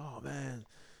 man, like, oh man.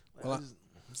 Like,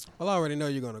 Well, I already know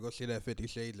you're gonna go see that 50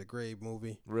 Shades of Grey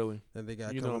movie really? that they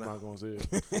got You know coming I'm out. not going to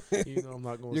see it. You know I'm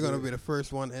not going to You're see gonna it. be the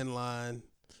first one in line.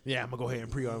 Yeah, I'm going to go ahead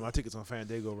and pre-order my tickets on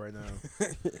Fandango right now.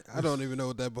 I don't even know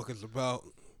what that book is about.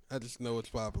 I just know it's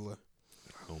popular.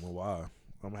 I don't know why.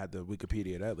 I'm going to have to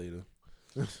Wikipedia that later.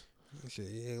 Let's see.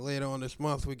 Yeah, later on this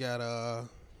month we got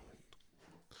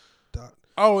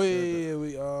Oh yeah.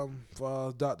 We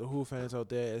for Doctor Who fans out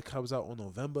there, it comes out on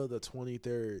November the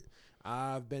 23rd.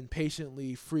 I've been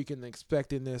patiently freaking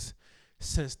expecting this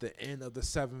since the end of the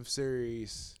 7th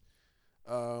series.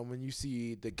 When you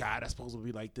see the guy that's supposed to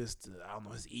be like this, I don't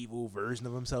know, his evil version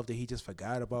of himself that he just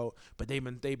forgot about. But they've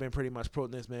been pretty much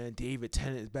promoting this, man. David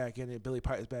Tennant is back in it. Billy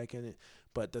Piper's back in it.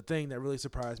 But the thing that really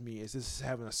surprised me is this is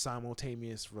having a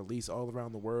simultaneous release all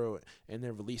around the world, and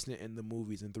they're releasing it in the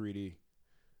movies in 3D.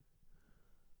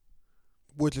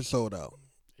 which is sold out.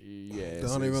 Yeah,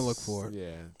 Don't even look for it.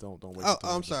 Yeah, don't wait. Oh,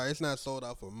 I'm sorry, it's not sold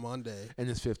out for Monday. And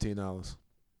it's $15.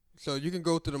 So you can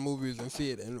go to the movies and see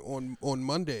it on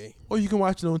Monday. Or you can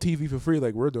watch it on TV for free,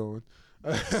 like we're doing.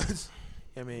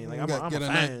 I mean, like I'm a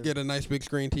fan. Get a nice big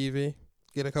screen TV.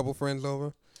 Get a couple friends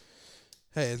over.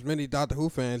 Hey, as many Doctor Who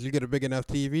fans, you get a big enough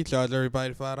TV, charge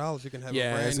everybody $5. You can have a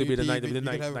brand it's new gonna be TV.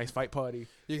 the nice fight party.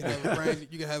 You can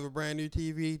have a brand new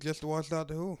TV just to watch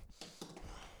Doctor Who.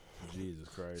 Jesus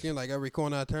Christ. Seems like every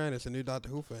corner I turn, it's a new Doctor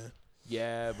Who fan.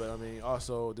 Yeah, but I mean,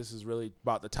 also this is really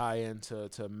about to tie into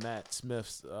Matt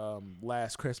Smith's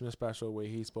last Christmas special where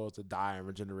he's supposed to die and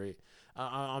regenerate.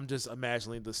 I'm just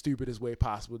imagining the stupidest way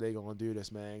possible they're gonna do this,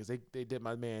 man. Because they did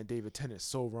my man David Tennant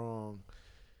so wrong,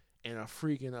 and a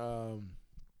freaking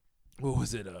what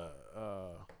was it?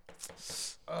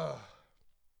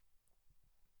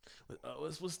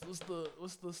 What's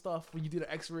the stuff when you do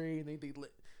the X-ray and they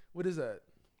what is that?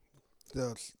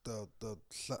 The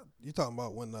you talking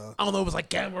about when I don't know. It was like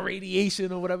gamma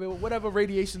radiation or whatever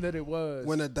radiation that it was.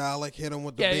 when the Dalek hit him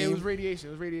with the beam? Yeah, it was radiation.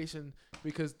 It was radiation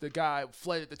because the guy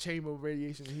flooded the chamber of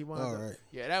radiation. And he wanted. All right.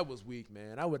 Yeah, that was weak,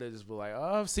 man. I would have just been like,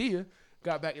 "Oh, see ya."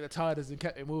 Got back in the TARDIS and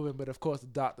kept it moving, but of course the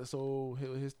doctor, so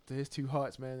his two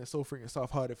hearts, man, is so freaking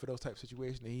soft-hearted for those type of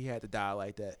situations that he had to die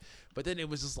like that. But then it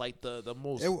was just like the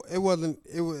most. It wasn't.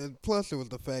 It was plus it was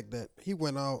the fact that he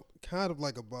went out kind of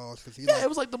like a boss because it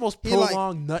was like the most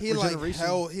prolonged nut regeneration.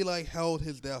 He held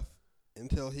his death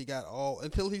until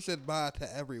he said bye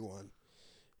to everyone,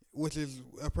 which is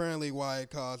apparently why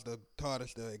it caused the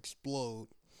TARDIS to explode.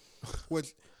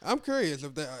 Which I'm curious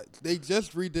if they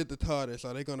just redid the TARDIS.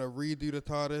 Are they gonna redo the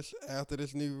TARDIS after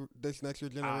this next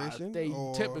generation? They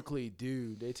typically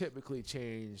do. They typically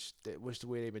change which the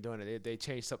way they've been doing it. They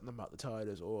change something about the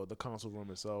TARDIS or the console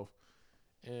room itself.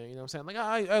 And you know what I'm saying? Like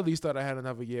I at least thought I had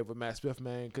another year with Matt Smith,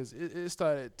 man, because it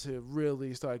started to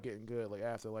really start getting good. Like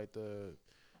after like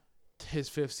his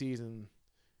 5th season,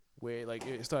 where like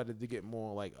it started to get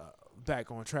more like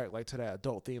back on track, like to that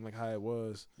adult theme, like how it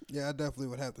was. Yeah, I definitely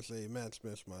would have to say Matt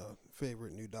Smith's my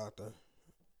favorite new Doctor.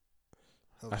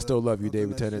 I still love you,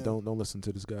 David Tennant. Don't listen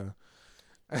to this guy.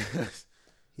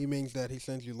 He means that he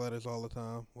sends you letters all the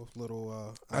time with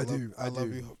little I love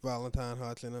do. you Valentine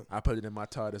hearts in it. I put it in my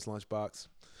TARDIS lunchbox.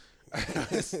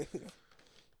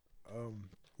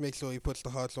 Make sure he puts the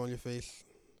hearts on your face.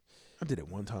 I did it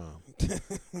one time.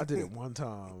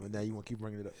 And now you want to keep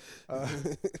bringing it up.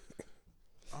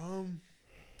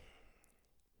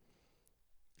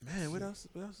 Man, what else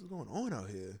is going on out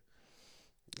here?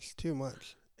 It's too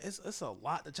much. It's a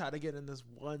lot to try to get in this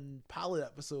one pilot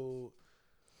episode.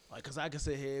 Like, cause I can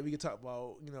sit here, we can talk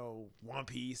about, One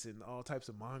Piece and all types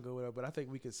of manga, or whatever. But I think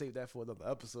we can save that for another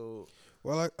episode.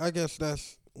 Well, I guess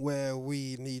that's where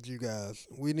we need you guys.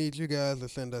 We need you guys to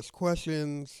send us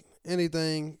questions,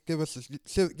 anything. Give us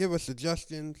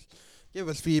suggestions. Give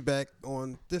us feedback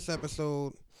on this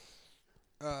episode.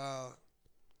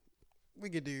 We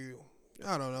could do,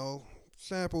 I don't know,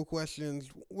 sample questions,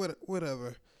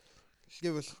 whatever.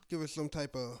 Just give us some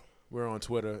type of. We're on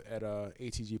Twitter at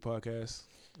ATG Podcast.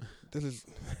 This is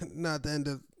not the end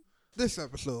of this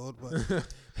episode, but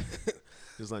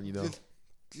just letting you know.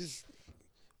 Just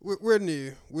we're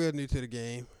new. We're new to the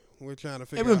game. We're trying to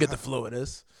figure. Hey, we're gonna get the flow of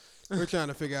this. We're trying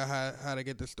to figure out how to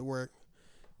get this to work.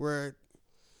 We're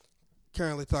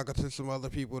currently talking to some other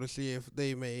people to see if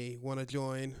they may want to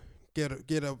join. Get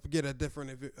a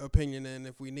different opinion in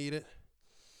if we need it.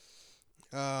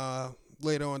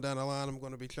 Later on down the line, I'm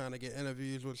going to be trying to get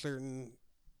interviews with certain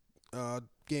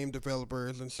game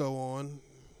developers and so on.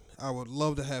 I would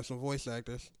love to have some voice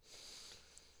actors.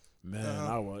 Man,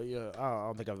 I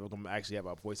don't think I'm gonna actually have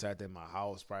a voice actor in my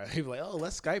house. Probably people like, oh,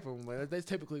 let's Skype them. Like, that's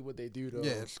typically what they do, though.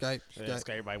 Yeah, Skype.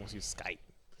 Everybody wants to use Skype.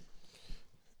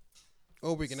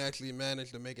 Or we can actually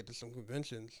manage to make it to some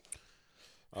conventions.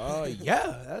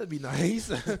 Yeah, that'd be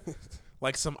nice.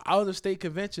 Like some out-of-state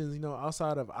conventions,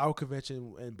 outside of our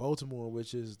convention in Baltimore,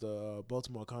 which is the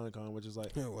Baltimore Comic Con, which is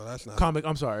like that's not comic.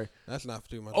 I'm sorry, that's not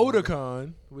too much.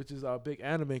 Otakon, which is our big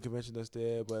anime convention that's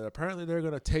there, but apparently they're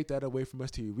gonna take that away from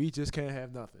us too. We just can't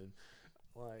have nothing.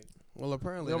 Like, well,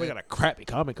 apparently we got a crappy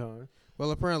Comic Con. Well,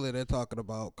 apparently they're talking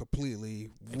about completely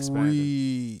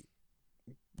expanding.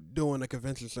 Doing the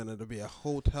convention center to be a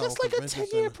hotel. That's like a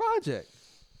 10-year project.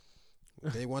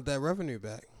 They want that revenue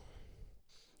back.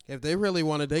 If they really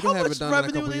wanted, they can have it done in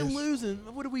a couple years. How much revenue are they losing?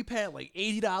 What do we pay? Like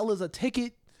 $80 a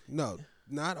ticket? No,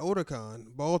 not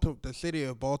Otakon. The city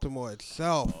of Baltimore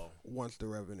itself wants the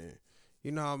revenue.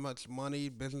 You know how much money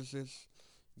businesses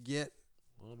get?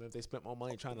 Well, if they spent more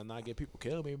money trying to not get people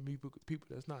killed, maybe people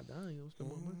that's not dying don't spend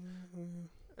more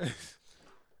money.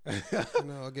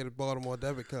 I'll get Baltimore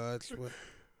debit cards.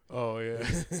 Oh, yeah.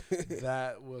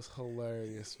 That was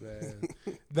hilarious, man.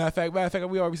 Matter of fact,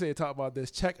 we already talk about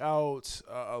this. Check out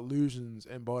Illusions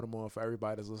in Baltimore for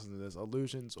everybody that's listening to this.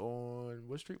 Illusions on,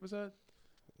 what street was that?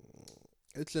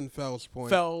 It's in Fells Point.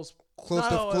 Close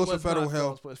to Federal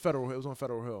Hill. It was on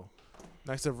Federal Hill.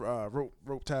 Next to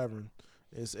Rope Tavern.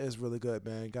 It's really good,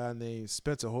 man. Guy named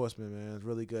Spencer Horseman, man. It's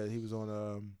really good. He was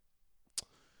on,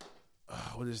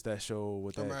 what is that show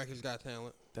with that? America's Got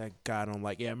Talent. That guy don't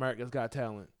like. Yeah, America's Got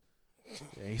Talent.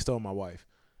 Yeah, he stole my wife.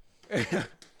 He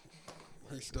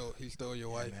stole your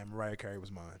wife. Man, Mariah Carey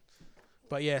was mine.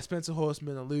 But yeah, Spencer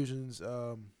Horseman, Illusions,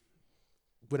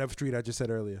 whatever street I just said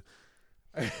earlier.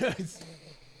 Oh yeah.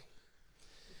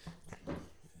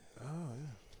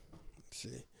 Let's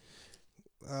see.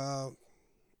 I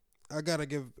gotta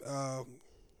give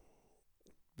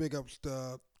big ups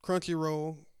to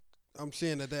Crunchyroll. I'm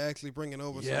seeing that they're actually bringing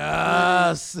over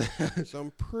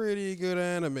some pretty good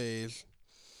animes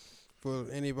for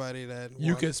anybody that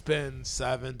you can spend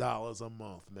 $7 a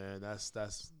month, man.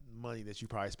 That's money that you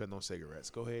probably spend on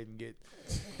cigarettes. Go ahead and get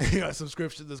a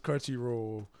subscription to this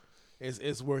Crunchyroll.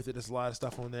 It's worth it. There's a lot of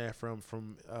stuff on there from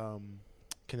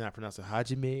can I pronounce it?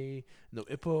 Hajime no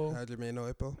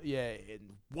Ippo. Yeah,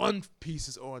 and One Piece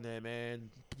is on there, man.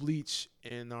 Bleach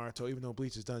and Naruto. Even though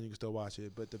Bleach is done, you can still watch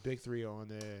it. But the big three are on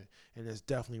there, and it's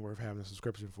definitely worth having a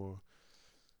subscription for.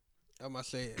 I must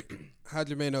say,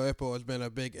 Hajime no Ippo has been a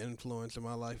big influence in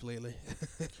my life lately.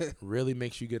 Really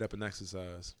makes you get up and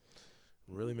exercise.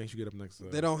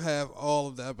 They don't have all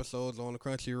of the episodes on the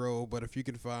Crunchyroll, but if you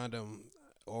can find them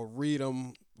or read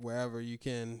them wherever you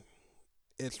can,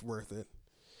 it's worth it.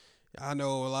 I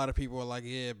know a lot of people are like,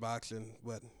 yeah, boxing,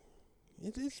 but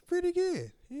it's pretty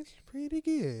good. It's pretty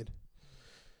good.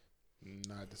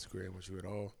 Not disagreeing with you at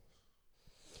all.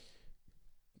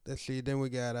 Let's see. Then we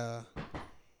got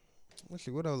let's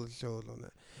see what other shows on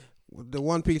that. The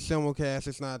One Piece simulcast.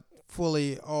 It's not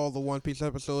fully all the One Piece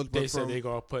episodes, but they said they're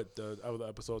gonna put the other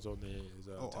episodes on there.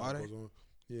 Are they?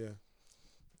 Yeah.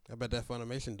 I bet that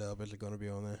Funimation dub is going to be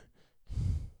on there.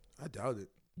 I doubt it.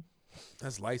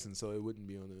 That's licensed, so it wouldn't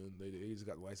be on there. They just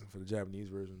got the license for the Japanese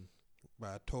version.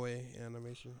 By Toei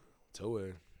Animation.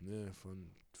 Toei, yeah,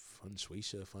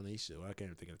 Funimation. Well, I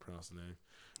can't even think of the pronounce the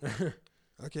name.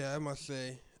 Okay, I must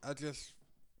say, I just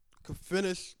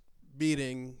finished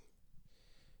beating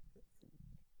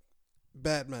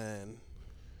Batman.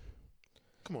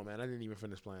 Come on, man. I didn't even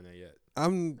finish playing that yet.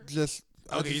 I'm just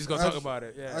Okay, he's gonna talk about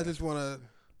it. Yeah. I just want to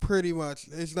pretty much.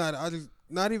 It's not.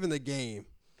 Not even the game.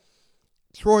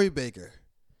 Troy Baker.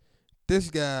 This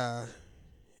guy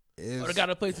is. Oh, the guy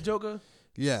that plays the Joker?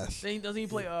 Yes. Doesn't he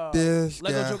play This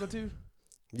Lego guy, Joker too?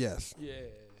 Yes. Yeah.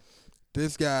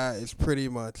 This guy is pretty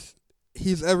much.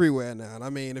 He's everywhere now. I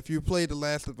mean, if you play The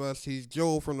Last of Us, he's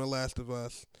Joel from The Last of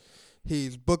Us.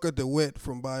 He's Booker DeWitt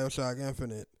from BioShock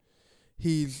Infinite.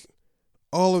 He's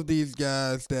all of these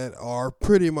guys that are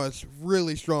pretty much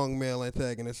really strong male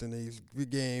antagonists in these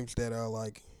games that are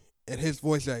like, and his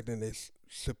voice acting is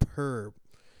superb.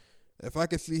 If I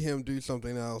could see him do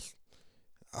something else,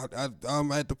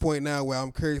 I'm at the point now where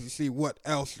I'm curious to see what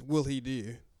else will he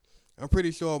do. I'm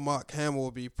pretty sure Mark Hamill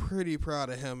will be pretty proud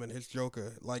of him and his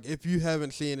Joker. Like, if you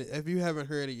haven't seen it, if you haven't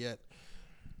heard it yet,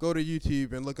 go to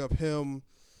YouTube and look up him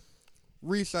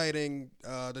reciting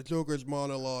the Joker's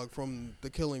monologue from The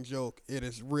Killing Joke. It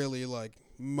is really like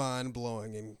mind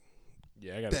blowing and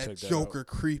Yeah, I gotta check that that Joker out.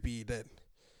 creepy that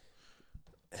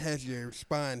has your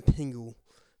spine tingle.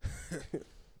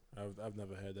 I've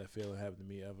never had that feeling happen to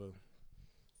me ever,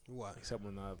 Why? except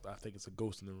when I think it's a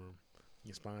ghost in the room.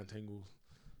 Your spine tingles.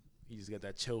 You just get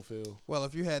that chill feel. Well,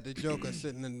 if you had the Joker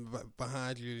sitting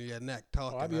behind you in your neck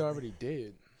talking, Oh, I'd be already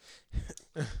dead.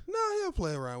 No, he'll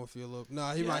play around with you a little. No,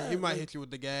 he might like- hit you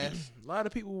with the gas. A lot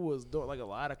of people was doing like a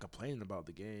lot of complaining about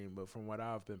the game, but from what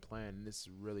I've been playing, this is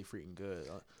really freaking good.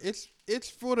 It's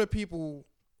for the people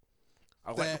I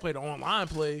like to That- play the online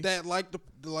play. that like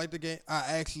the game. I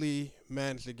actually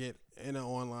managed to get in an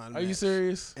online. Are you match.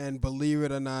 serious? And believe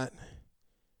it or not,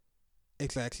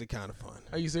 it's actually kind of fun.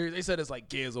 Are you serious? They said it's like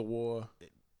Gears of War.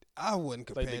 I wouldn't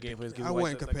compare. Like the gameplay is I giving,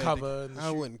 wouldn't like, the compare. cover and the I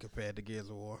shoot. wouldn't compare to Gears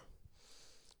of War,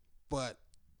 but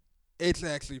it's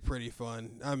actually pretty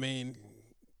fun. I mean,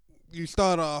 you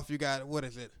start off. You got what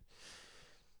is it?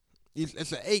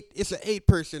 It's an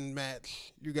 8-person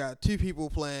match. You got 2 people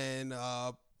playing.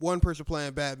 1 person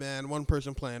playing Batman. 1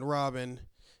 person playing Robin,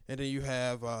 and then you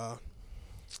have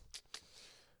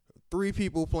 3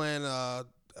 people playing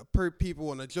per people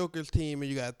on the Joker's team, and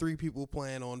you got 3 people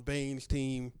playing on Bane's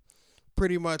team.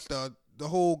 Pretty much the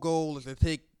whole goal is to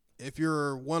take, if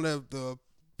you're one of the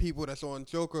people that's on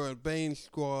Joker and Bane's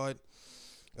squad,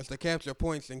 is to capture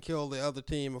points and kill the other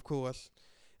team, of course,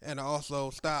 and also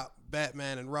stop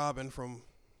Batman and Robin from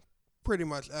pretty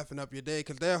much effing up your day,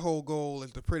 because their whole goal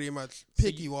is to pretty much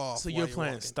pick you off. So while you're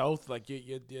playing walking. stealth, like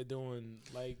you're doing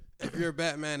like. If you're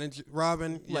Batman and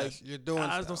Robin, Like, yes, you're doing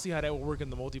I just don't stuff. see how that would work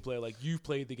in the multiplayer. Like you've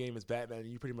played the game as Batman, and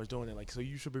you're pretty much doing it. Like so,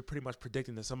 you should be pretty much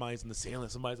predicting that somebody's in the ceiling,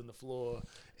 somebody's on the floor,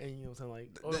 and you know what I'm saying.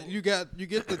 Like oh. You get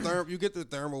the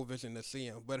thermal vision to see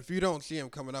him, but if you don't see him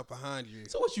coming up behind you,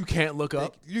 So what you can't look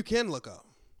up? you can look up.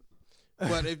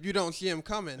 But if you don't see him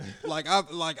coming,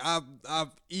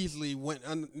 I've easily went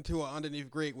into an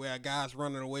underneath grate where a guy's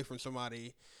running away from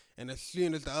somebody, and as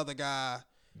soon as the other guy,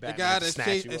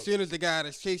 as soon as the guy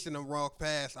that's chasing him walked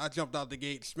past, I jumped out the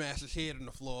gate, smashed his head on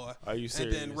the floor, Are you and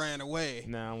serious? then ran away.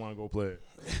 Nah, I want to go play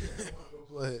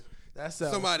it. That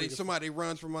sounds Somebody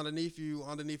runs from underneath you,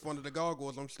 underneath one of the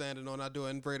gargoyles I'm standing on. I do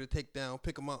an inverted takedown,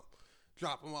 pick him up,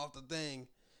 drop him off the thing.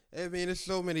 I mean, there's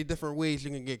so many different ways you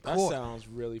can get That caught. sounds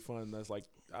really fun. That's like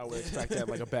I would expect that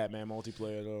like a Batman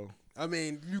multiplayer though. I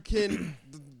mean, you can.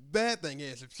 The bad thing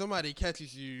is, if somebody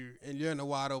catches you and you're in the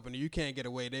wide open and you can't get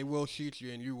away, they will shoot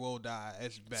you and you will die.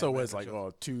 As Batman. So it's like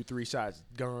 2-3 shots,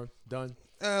 gone, done.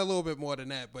 A little bit more than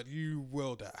that, but you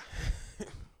will die.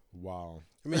 Wow.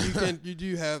 I mean, you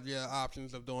do have your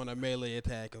options of doing a melee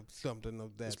attack of something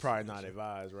of that. It's probably not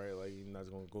advised, right? Like you're not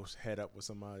gonna go head up with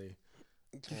somebody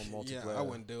on Yeah, multiplayer. I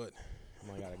wouldn't do it.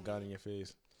 Somebody got a gun in your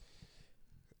face.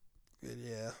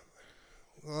 Yeah.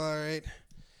 All right.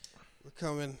 We're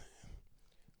coming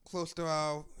close to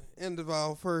our end of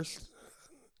our first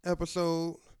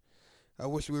episode. I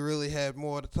wish we really had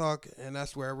more to talk, and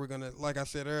that's where we're going to, like I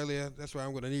said earlier, that's where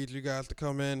I'm going to need you guys to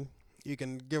come in. You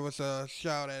can give us a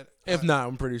shout at. If not,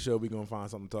 I'm pretty sure we're gonna find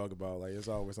something to talk about. Like it's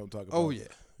always something to talk about. Oh, yeah.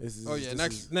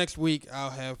 This Next week, I'll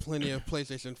have plenty of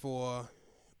PlayStation 4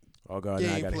 Oh god,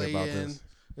 now I gotta hear gameplay about in.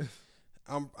 this.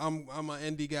 I'm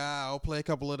an indie guy. I'll play a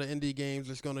couple of the indie games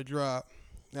that's gonna drop.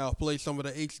 I'll play some of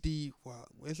the HD. Wow,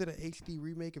 is it an HD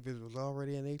remake? If it was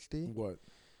already in HD, What?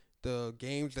 the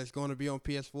games that's going to be on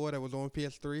PS4 that was on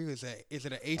PS3 is it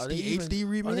an Are they HD even- HD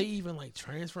remake? Are they even like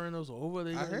transferring those over?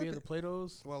 They I gonna heard be able to that. play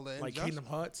those? Well, the Like Injustice. Kingdom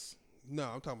Hearts? No,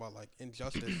 I'm talking about like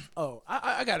Injustice. Oh,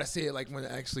 I gotta see it like when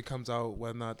it actually comes out.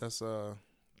 Whether or not that's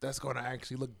gonna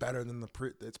actually look better than the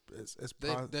print. It's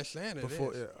They're saying it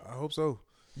before. is. Yeah, I hope so.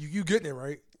 You getting it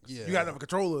right? Yeah. You got to have a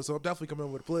controller, so I'm definitely coming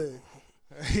over to play.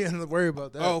 You don't have to worry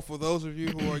about that. Oh, for those of you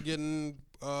who are getting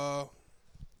a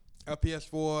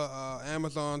PS4,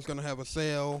 Amazon's gonna have a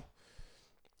sale.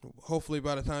 Hopefully,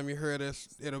 by the time you hear this,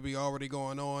 it'll be already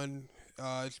going on.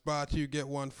 It's buy two get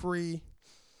one free.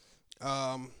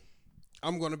 I'm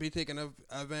gonna be taking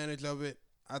advantage of it.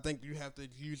 I think you have to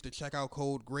use the checkout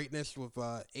code Greatness with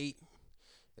 8.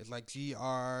 It's like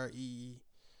GRE.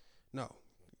 No.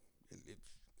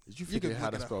 Did you forget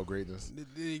how to spell greatness?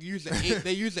 They use the 8.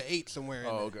 They use the 8 somewhere.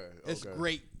 Oh, in okay. there. It's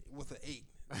great with an 8.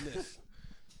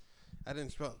 I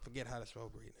didn't forget how to spell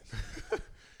greatness.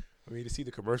 I mean, to see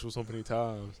the commercial so many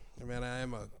times. Man, I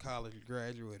am a college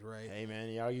graduate, right? Hey, man,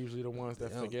 y'all usually the ones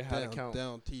that forget how to count. They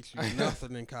don't teach you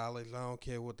nothing in college. I don't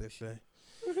care what they say.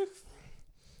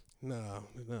 No,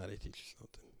 they teach you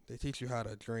something. They teach you how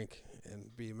to drink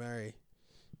and be married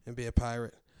and be a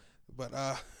pirate. But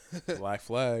Black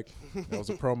Flag. That was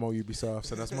a promo, Ubisoft.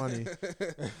 So that's money.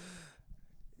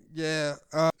 Yeah.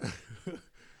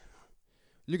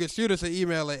 You can shoot us an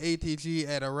email at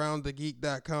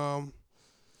atg@aroundthegeek.com.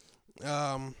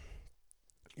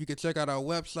 You can check out our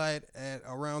website at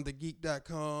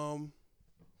aroundthegeek.com.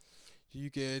 You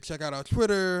can check out our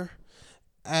Twitter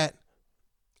at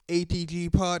ATG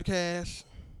Podcast.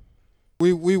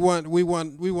 We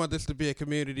want this to be a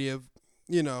community of,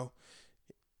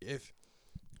 if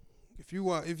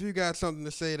you got something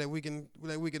to say that we can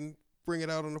bring it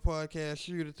out on the podcast,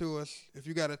 shoot it to us. If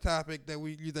you got a topic that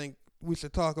you think we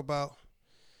should talk about,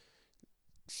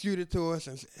 shoot it to us,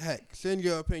 and heck, send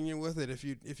your opinion with it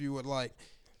if you would like.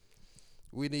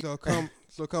 We need so come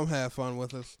have fun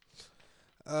with us.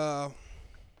 I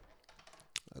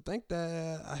think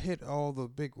that I hit all the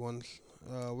big ones.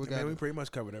 We pretty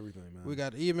much covered everything, man. We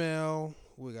got email.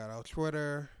 We got our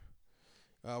Twitter.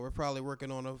 We're probably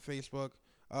working on a Facebook.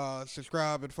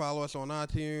 Subscribe and follow us on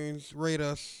iTunes. Rate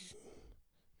us.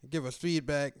 Give us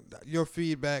feedback. Your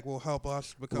feedback will help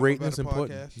us become a better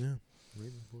podcast. Yeah,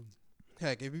 rating important.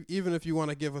 Heck, even if you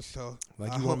want to give us you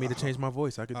want me to change my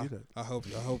voice, I could do that. I hope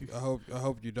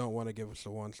you don't want to give us a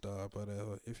 1-star, but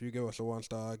if you give us a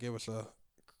 1-star, give us a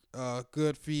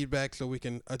good feedback so we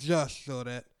can adjust so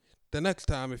that the next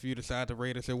time if you decide to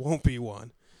rate us, it won't be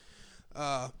 1.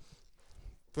 For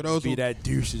those that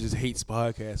douche that just hates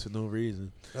podcasts for no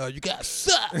reason. You guys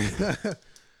suck.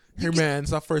 Hey man,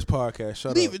 it's our first podcast.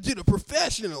 Shut up. Leave it to the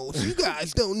professionals. You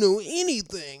guys don't know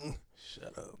anything.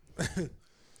 Shut up.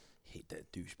 Hate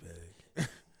that douchebag.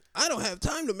 I don't have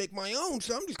time to make my own,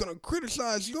 so I'm just gonna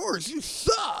criticize yours. You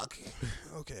suck.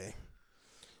 Okay.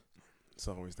 It's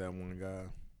always that one guy.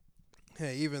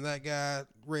 Hey, even that guy,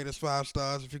 rate us 5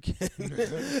 stars if you can.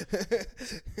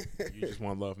 You just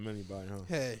want love from anybody, huh?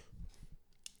 Hey.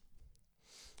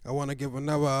 I want to give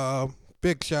another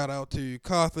big shout out to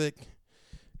Karthik.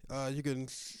 You can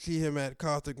see him at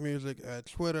Karthik Music at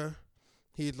Twitter.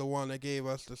 He's the one that gave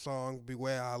us the song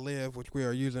Beware I Live, which we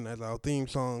are using as our theme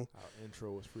song. Our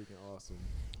intro was freaking awesome.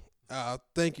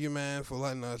 Thank you, man, for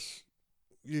letting us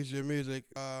use your music.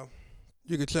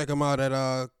 You can check him out at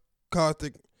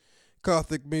Karthik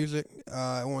Music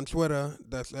on Twitter.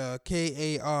 That's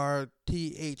KARTHIK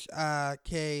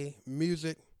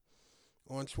Music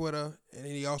on Twitter. And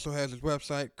he also has his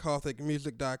website,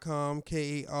 karthikmusic.com,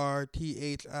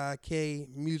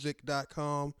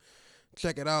 KARTHIKmusic.com.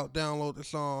 Check it out. Download the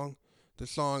song. The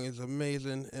song is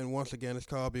amazing. And once again, it's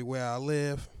called Beware I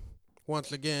Live.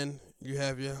 Once again, you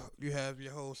have your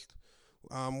host,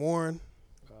 Warren.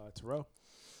 Terrell.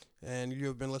 And you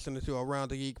have been listening to Around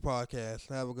the Geek podcast.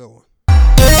 Have a good one.